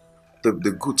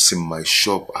 The goods in my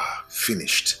shop are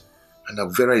finished,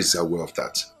 and Vera is aware of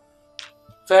that.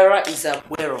 Vera is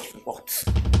aware of what?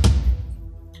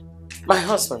 My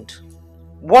husband,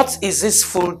 what is this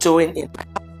fool doing in my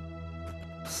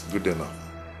house? Good enough.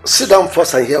 Sit down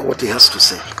first and hear what he has to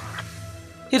say.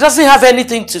 He doesn't have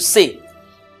anything to say.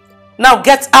 Now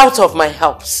get out of my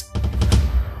house.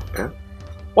 Eh?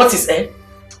 What is eh?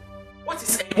 What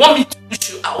is eh? You want me to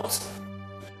push you out?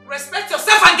 Respect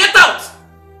yourself and get out!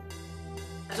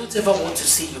 I don't ever want to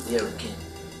see you there again.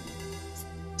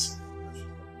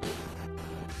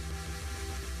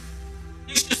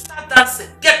 You should start dancing.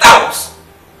 Get out!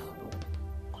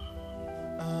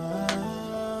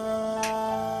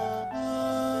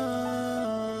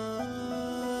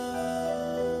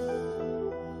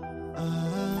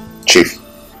 Chief.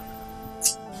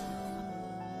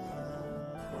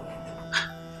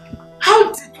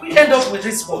 How did we end up with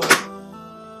this boy?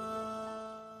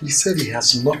 He said he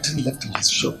has nothing left in his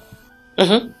shop.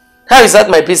 How is that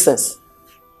my business?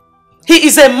 He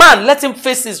is a man. Let him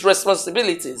face his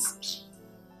responsibilities.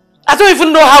 I don't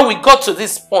even know how we got to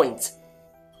this point.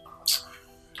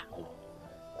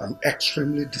 I'm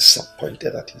extremely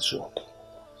disappointed at his work.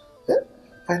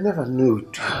 I never knew it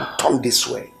would turn this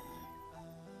way.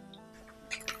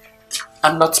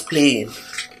 I'm not playing.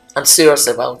 I'm serious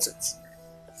about it.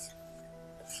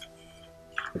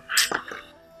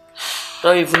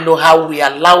 Don't even know how we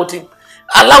allowed him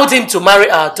to marry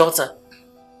our daughter.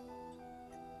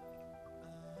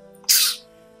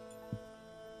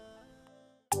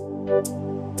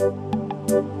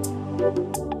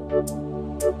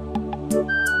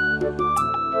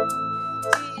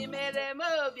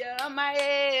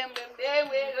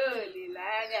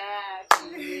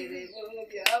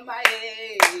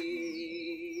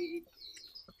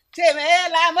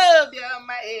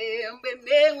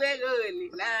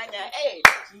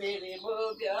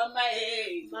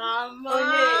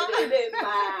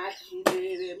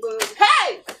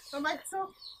 Hey!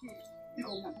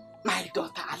 My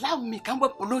daughter, allow me.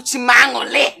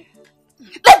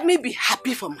 Let me be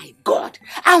happy for my God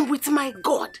and with my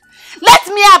God. Let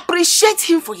me appreciate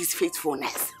him for his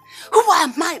faithfulness. Who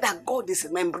am I that God is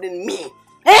remembering me?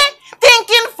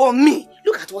 Thinking for me.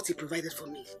 Look at what he provided for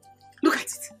me. Look at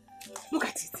it. Look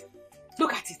at it.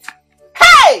 Look at it.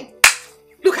 Hey!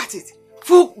 Look at it.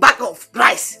 Full bag of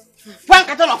rice. 1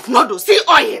 carton of noodles. See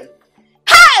oil.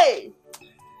 Hey!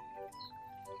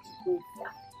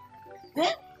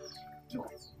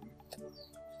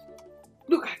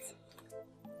 Look at.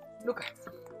 Look at.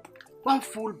 1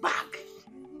 full bag.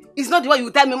 It's not the one you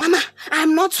tell me, Mama,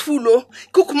 I'm not full, oh.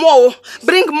 Cook more,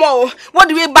 bring more. What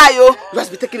do we buy, oh? You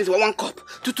must be taking it 1 cup,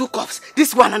 2 cups,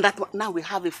 this one and that one. Now we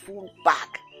have a full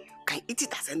bag. Can eat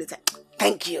it as anything.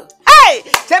 Thank you. Hey!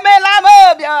 This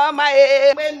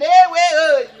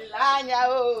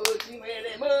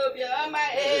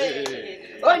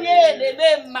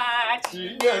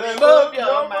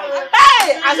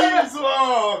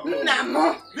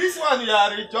one you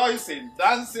are rejoicing,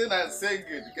 dancing and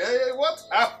singing. Okay? What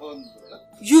happened?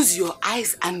 Use your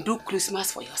eyes and do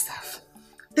Christmas for yourself.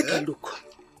 Take a look.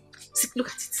 See, look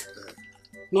at it.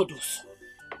 Noodles.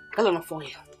 Gallon of oil.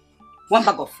 1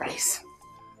 bag of rice.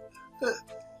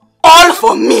 All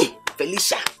for me,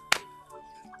 Felicia.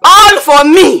 All for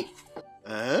me.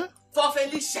 For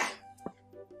Felicia.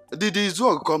 Did the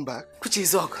Zog come back? Which is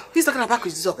Zog? Who's talking about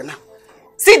which Zog now?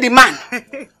 See the man.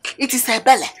 It is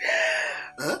Ebele.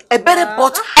 Ebele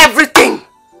bought everything.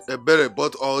 Ebele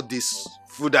bought all these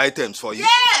food items for you?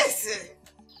 Yes.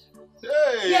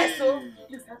 Hey. Yes, so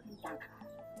please help me thank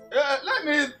her. Let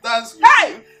me dance with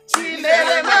hey. you.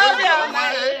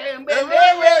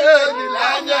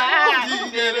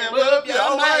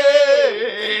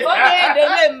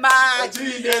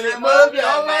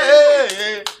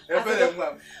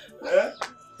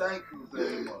 Thank you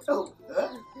very much.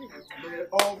 May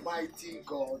Almighty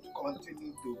God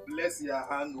continue to bless your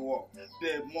handwork.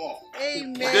 The more.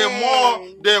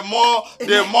 Amen. The more.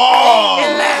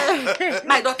 Amen.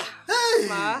 My daughter. Hey.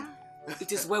 Ma.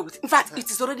 It is well with you. In fact,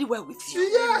 it is already well with you.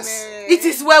 Yes. It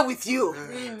is well with you.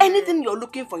 Anything you're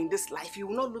looking for in this life, you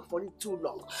will not look for it too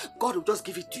long. God will just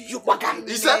give it to you.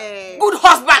 He said, good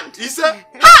husband. He said,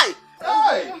 hi.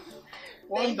 Hey.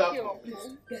 Wonderful. You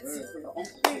can sit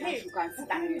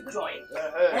and enjoy.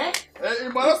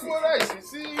 You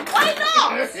see? Why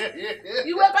not?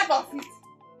 You were part of it.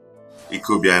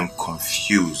 Ikobi, I'm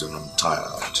confused and I'm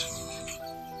tired.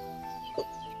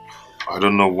 I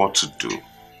don't know what to do.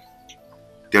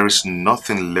 There is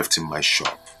nothing left in my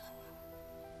shop.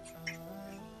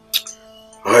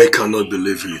 I cannot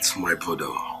believe it, my brother.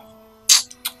 I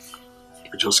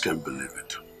just can't believe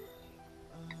it.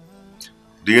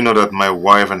 Do you know that my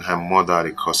wife and her mother are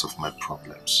the cause of my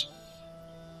problems?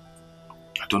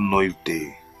 I don't know if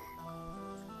they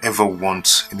ever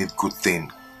want any good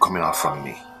thing coming out from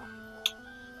me.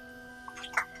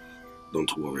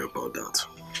 Don't worry about that.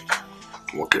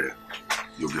 Okay,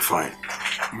 you'll be fine.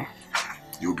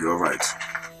 You'll be alright.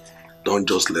 Don't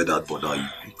just let that bother you.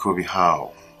 Ikobi,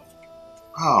 how?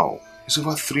 How? It's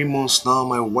over 3 months now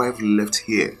my wife left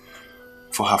here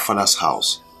for her father's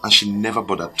house and she never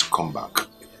bothered to come back.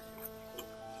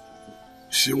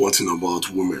 See, one thing about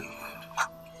women,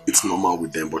 it's normal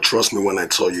with them, but trust me when I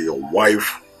tell you, your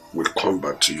wife will come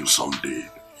back to you someday.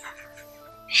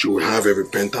 She will have a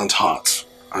repentant heart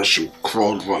and she'll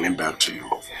crawl running back to you.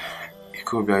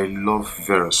 Ikobi, I love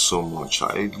Vera so much.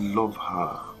 I love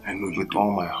her. I know with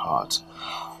all my heart.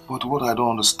 But what I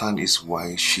don't understand is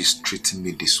why she's treating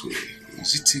me this way.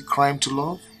 Is it a crime to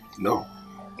love? No.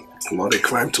 It's not a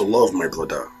crime to love, my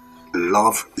brother.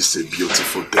 Love is a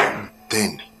beautiful thing.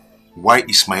 Then, why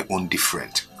is my own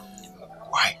different?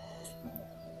 Why?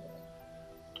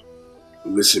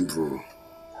 Listen, bro.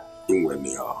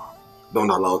 Don't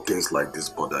allow things like this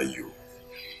bother you.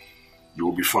 You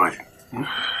will be fine.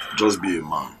 Just be a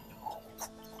man.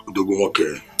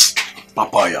 Okay.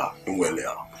 Papaya,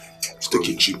 take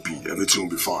it chippy. Everything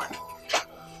will be fine.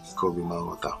 Kobe, my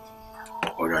water.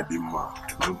 Alright, be man.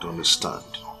 I don't understand.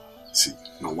 See,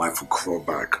 my wife will crawl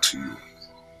back to you.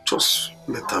 Just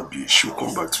let her be. She'll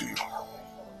come back to you.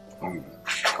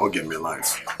 I'll get my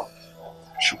life.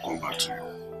 She'll come back to you.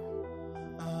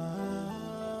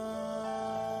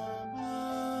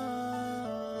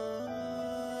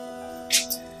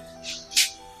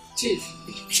 Chief,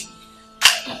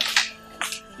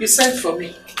 you sent for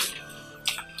me.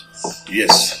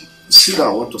 Yes. Sit down,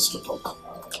 I want us to talk.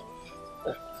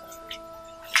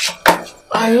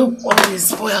 I hope all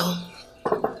is well.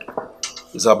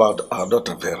 It's about our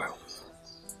daughter Vera.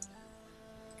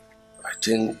 I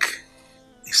think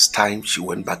it's time she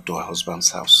went back to her husband's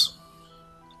house.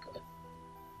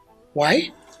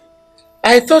 Why?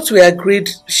 I thought we agreed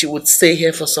she would stay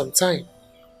here for some time.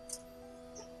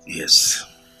 Yes.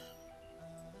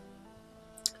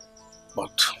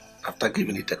 But after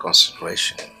giving it a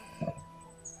consideration,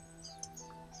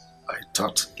 I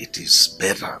thought it is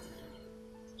better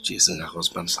she's in her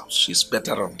husband's house. She's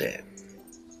better off there.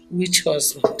 Which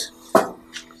husband?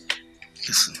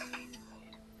 Listen,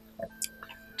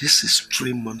 this is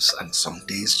 3 months and some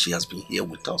days she has been here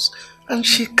with us, and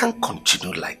she can't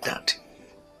continue like that.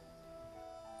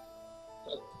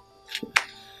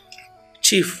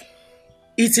 Chief,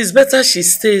 it is better she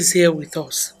stays here with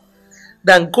us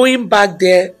than going back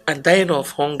there and dying of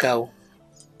hunger.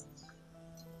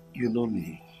 You know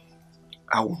me,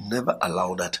 I will never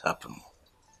allow that happen.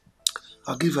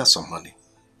 I'll give her some money,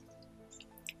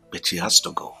 but she has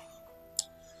to go.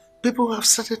 People have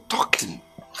started talking.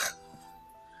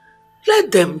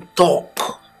 Let them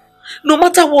talk. No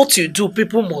matter what you do,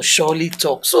 people must surely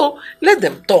talk. So let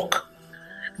them talk.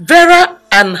 Vera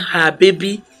and her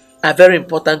baby are very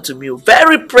important to me.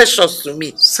 Very precious to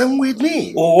me. Same with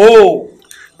me. Oh.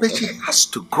 But she has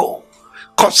to go.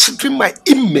 Considering my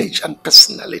image and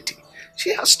personality,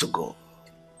 she has to go.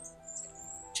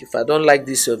 Chief, I don't like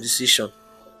this your decision.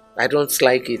 I don't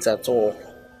like it at all.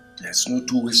 There's no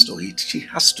two ways to it. She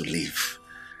has to leave.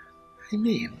 I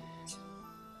mean,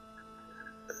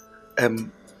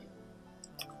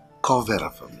 call Vera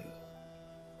for me.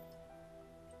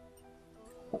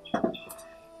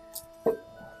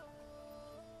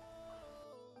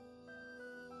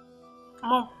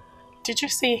 Mom, did you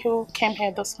see who came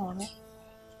here this morning?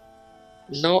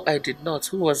 No, I did not.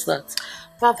 Who was that?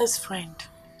 Father's friend,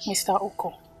 Mr.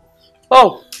 Oko.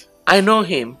 Oh, I know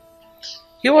him.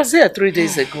 He was here 3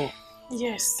 days ago.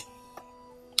 Yes.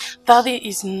 Daddy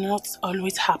is not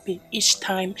always happy each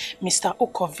time Mr.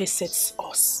 Oko visits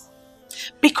us.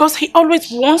 Because he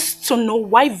always wants to know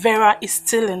why Vera is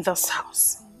still in this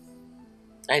house.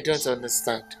 I don't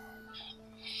understand.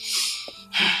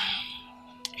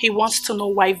 He wants to know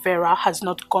why Vera has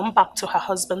not gone back to her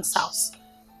husband's house.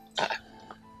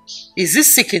 Is he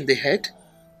sick in the head?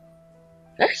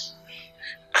 Eh?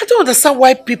 I don't understand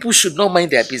why people should not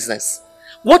mind their business.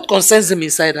 What concerns him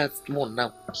inside that one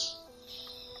now?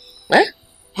 Eh?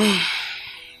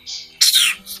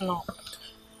 No.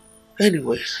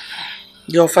 Anyway,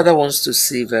 your father wants to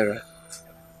see Vera.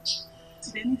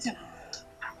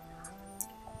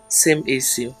 Same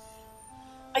issue.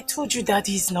 I told you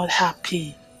Daddy is not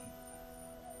happy.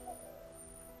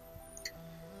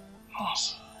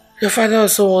 Your father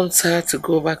also wants her to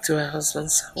go back to her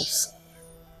husband's house.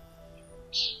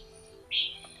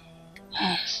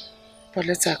 But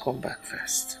let her come back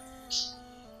first.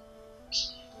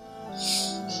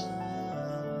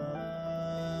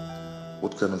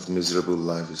 What kind of miserable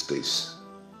life is this?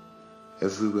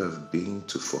 Everywhere I've been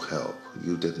to for help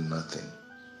yielded nothing.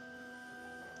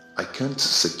 I can't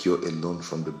secure a loan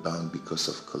from the bank because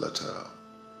of collateral.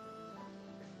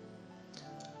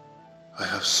 I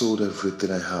have sold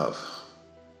everything I have.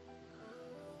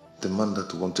 The man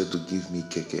that wanted to give me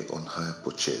keke on hire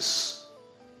purchase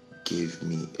gave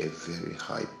me a very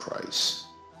high price.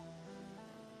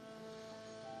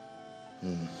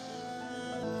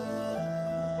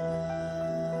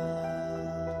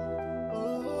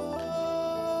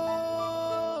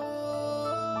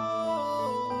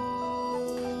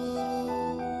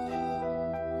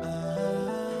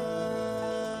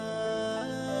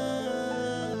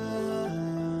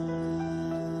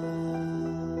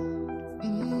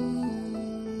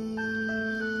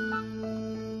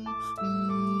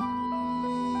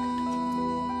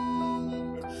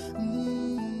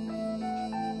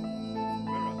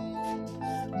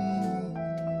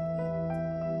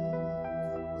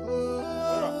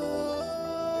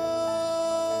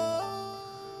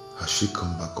 Has she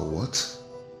come back or what?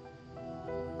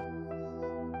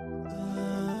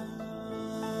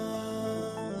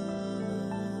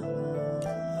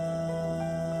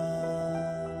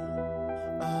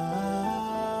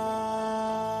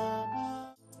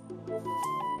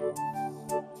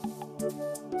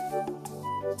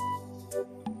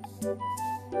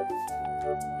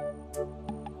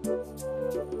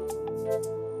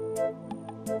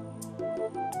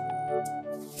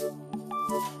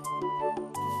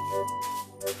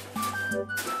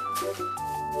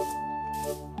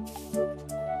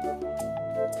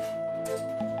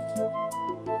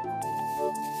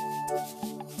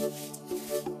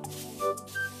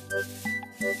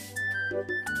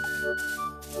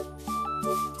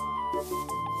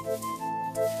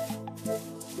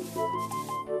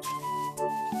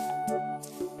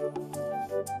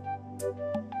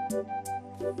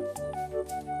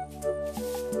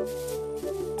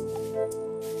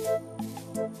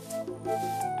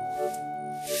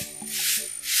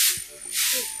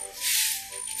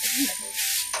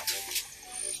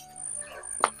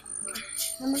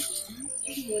 Mama.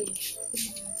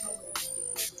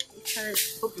 I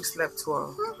hope you slept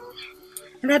well.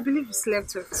 And I believe you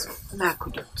slept well too. No, I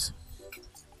couldn't.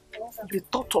 The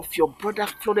thought of your brother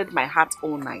flooded my heart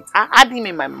all night. I had him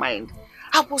in my mind.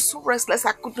 I was so restless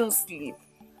I couldn't sleep.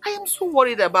 I am so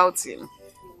worried about him.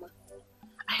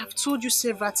 I have told you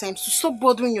several times to stop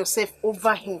bothering yourself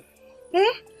over him.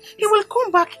 Eh? He will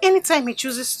come back anytime he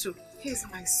chooses to. He's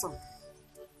my son.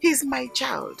 He's my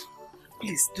child.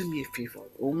 Please do me a favor.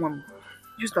 Oh, Mom,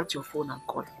 use that your phone and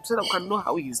call him so that I can know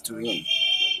how he's doing.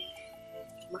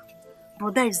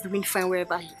 Brother is doing fine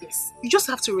wherever he is. You just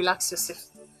have to relax yourself.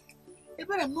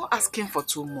 But I'm not asking for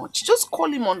too much. Just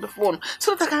call him on the phone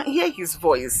so that I can hear his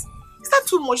voice. Is that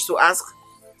too much to ask?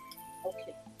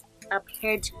 Okay. I've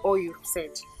heard all you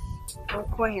said. I'll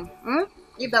call him.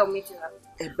 If that will make you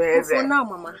happy. But for now,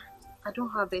 Mama, I don't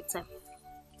have bedtime.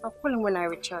 I'll call him when I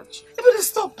recharge. But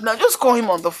stop now. Just call him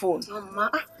on the phone.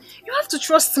 Mama, you have to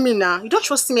trust me now. You don't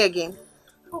trust me again.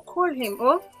 I'll call him.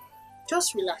 Oh,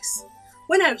 just relax.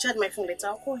 When I recharge my phone later,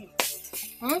 I'll call him.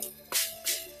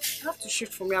 You have to shoot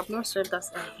for me. I've not said that.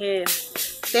 Here.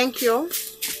 Thank you.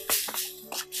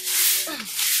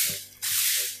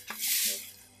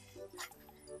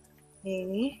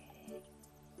 Hey.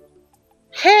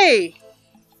 Hey!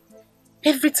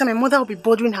 Every time my mother will be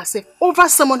bothering herself over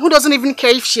someone who doesn't even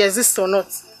care if she exists or not.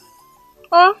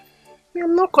 Oh,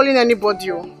 I'm not calling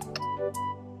anybody. Oh.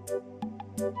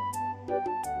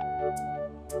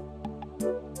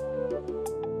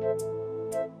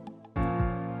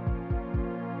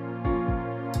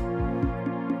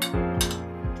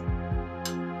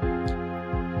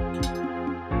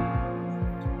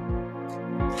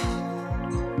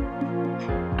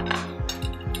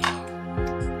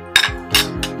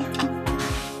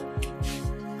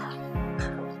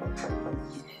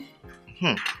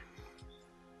 Ike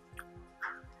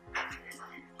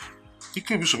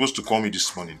was supposed to call me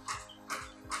this morning.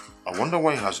 I wonder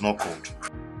why he has not called.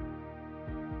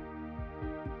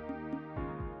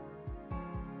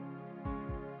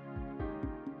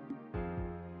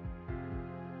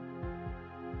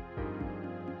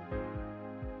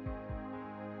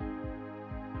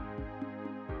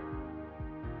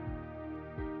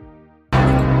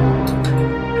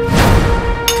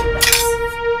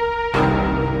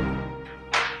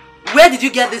 Where did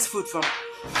you get this food from?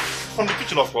 From the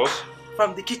kitchen, of course.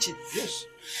 From the kitchen? Yes.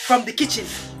 From the kitchen?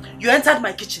 You entered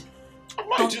my kitchen.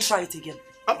 Don't try it again.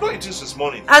 I've not eaten since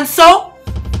morning. And so?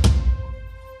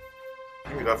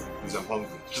 Give me that food, please. I'm hungry.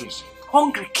 Please.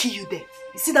 Hungry kill you there.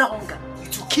 You see that hunger?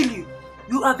 It will kill you.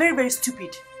 You are very, very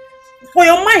stupid. For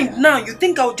your mind now, you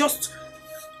think I'll just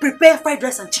prepare fried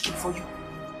rice and chicken for you.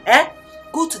 Eh?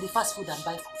 Go to the fast food and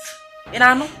buy food.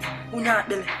 Inano? Unya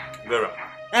bele. Vera.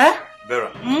 Eh?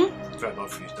 Vera. Try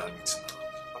not finish that meat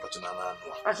now.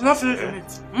 I should not finish the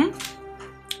meat.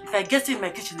 If I get in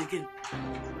my kitchen again,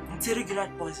 it's a regular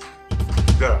poison.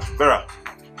 Vera,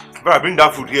 bring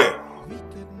that food here.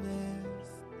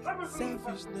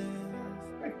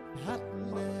 Selfishness,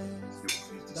 happiness,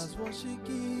 that's what she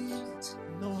gives.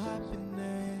 No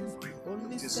happiness,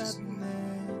 only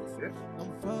sadness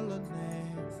and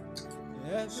fallenness.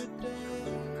 Every day,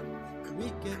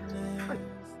 wickedness,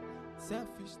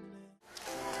 selfishness.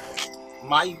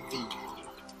 My V.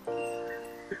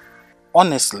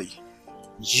 Honestly,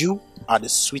 you are the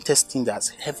sweetest thing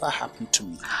that's ever happened to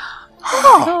me.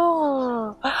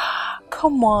 Oh,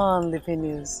 come on,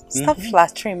 Livinus. Stop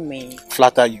flattering me.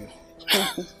 Flatter you?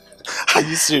 Are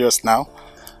you serious now?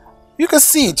 You can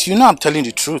see it. You know I'm telling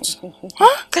the truth.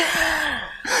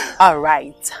 All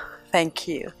right. Thank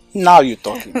you. Now you're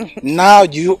talking. Now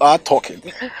you are talking.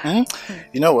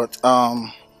 You know what?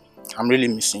 I'm really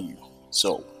missing you.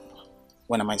 So,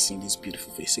 when am I seeing this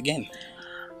beautiful face again?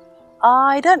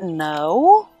 I don't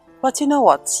know. But you know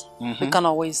what? We can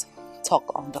always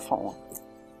talk on the phone.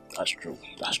 That's true.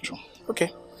 That's true.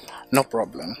 Okay. No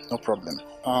problem. No problem.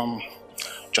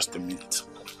 Just a minute.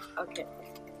 Okay.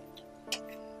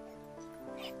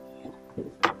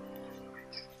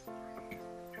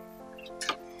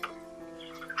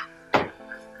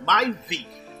 My V.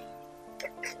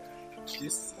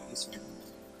 This is for you.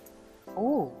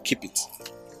 Oh. Keep it.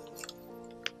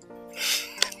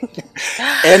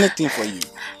 Anything for you.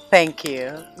 Thank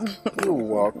you. You're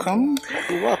welcome.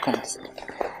 You're welcome.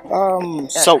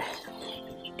 So,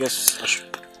 yes, I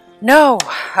should. No,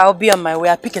 I'll be on my way.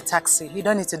 I'll pick a taxi. You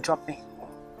don't need to drop me.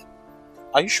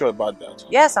 Are you sure about that?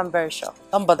 Yes, I'm very sure.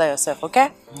 Don't bother yourself,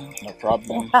 okay? No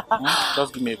problem.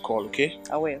 Just give me a call, okay?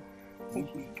 I will.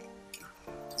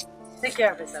 Take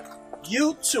care of yourself.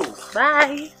 You too.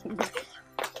 Bye.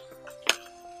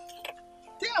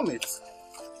 Damn it.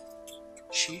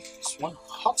 She is one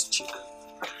hot chick.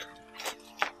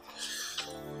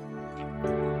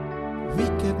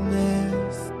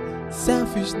 Wickedness,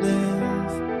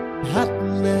 selfishness,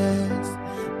 happiness,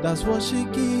 that's what she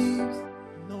gives.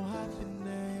 No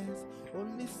happiness,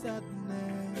 only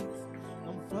sadness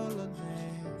and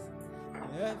fallenness.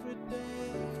 Every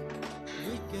day,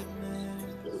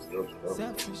 wickedness,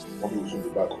 selfishness. Mommy will soon be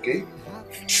back, okay?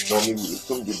 Mommy will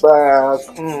soon be back.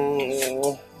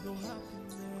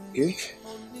 Okay?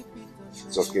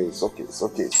 It's okay, it's okay, it's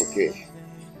okay, it's okay.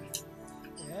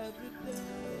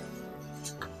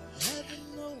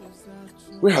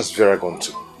 Where has Vera gone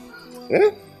to?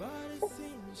 Eh?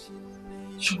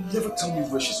 She will never tell me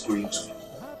where she's going to.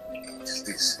 What is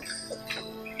this?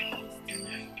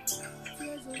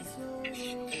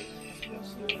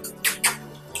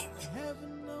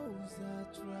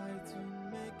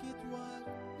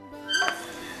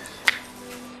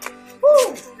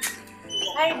 Woo!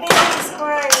 My baby's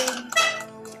crying.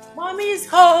 Mommy's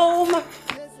home.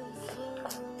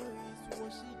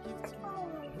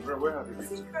 Where have you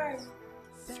been?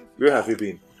 Where have you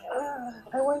been?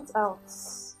 I went out.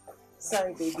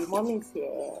 Sorry, baby. Mommy's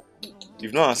here.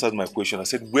 You've not answered my question. I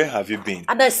said, where have you been?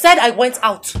 And I said I went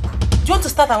out. Do you want to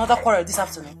start another quarrel this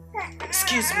afternoon?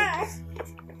 Excuse me.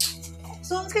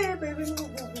 It's okay, baby.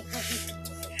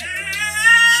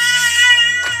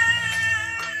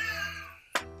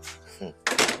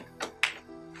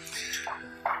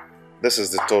 This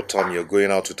is the third time you're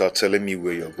going out without telling me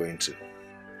where you're going to.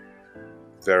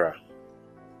 Vera.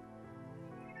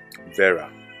 Vera.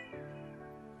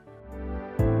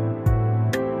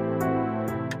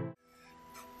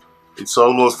 It's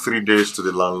almost 3 days to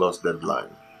the landlord's deadline.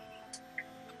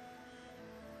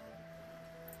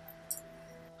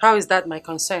 How is that my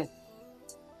concern?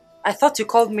 I thought you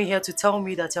called me here to tell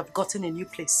me that you have gotten a new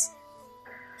place.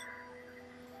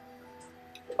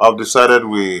 I've decided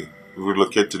we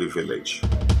relocate to the village.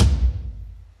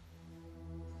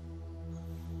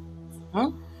 Hmm?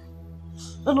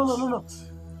 No.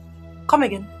 Come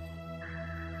again.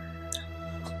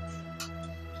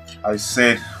 I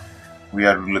said we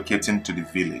are relocating to the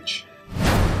village.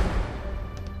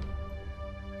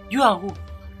 You and who?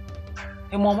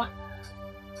 Hey, Mama.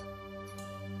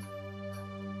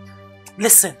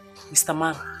 Listen, Mr.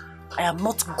 Man, I am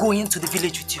not going to the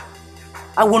village with you.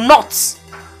 I will not.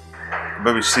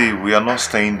 Baby, see, we are not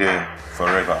staying there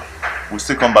forever. We'll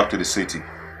still come back to the city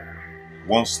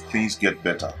once things get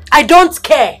better. I don't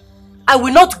care. I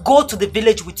will not go to the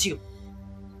village with you.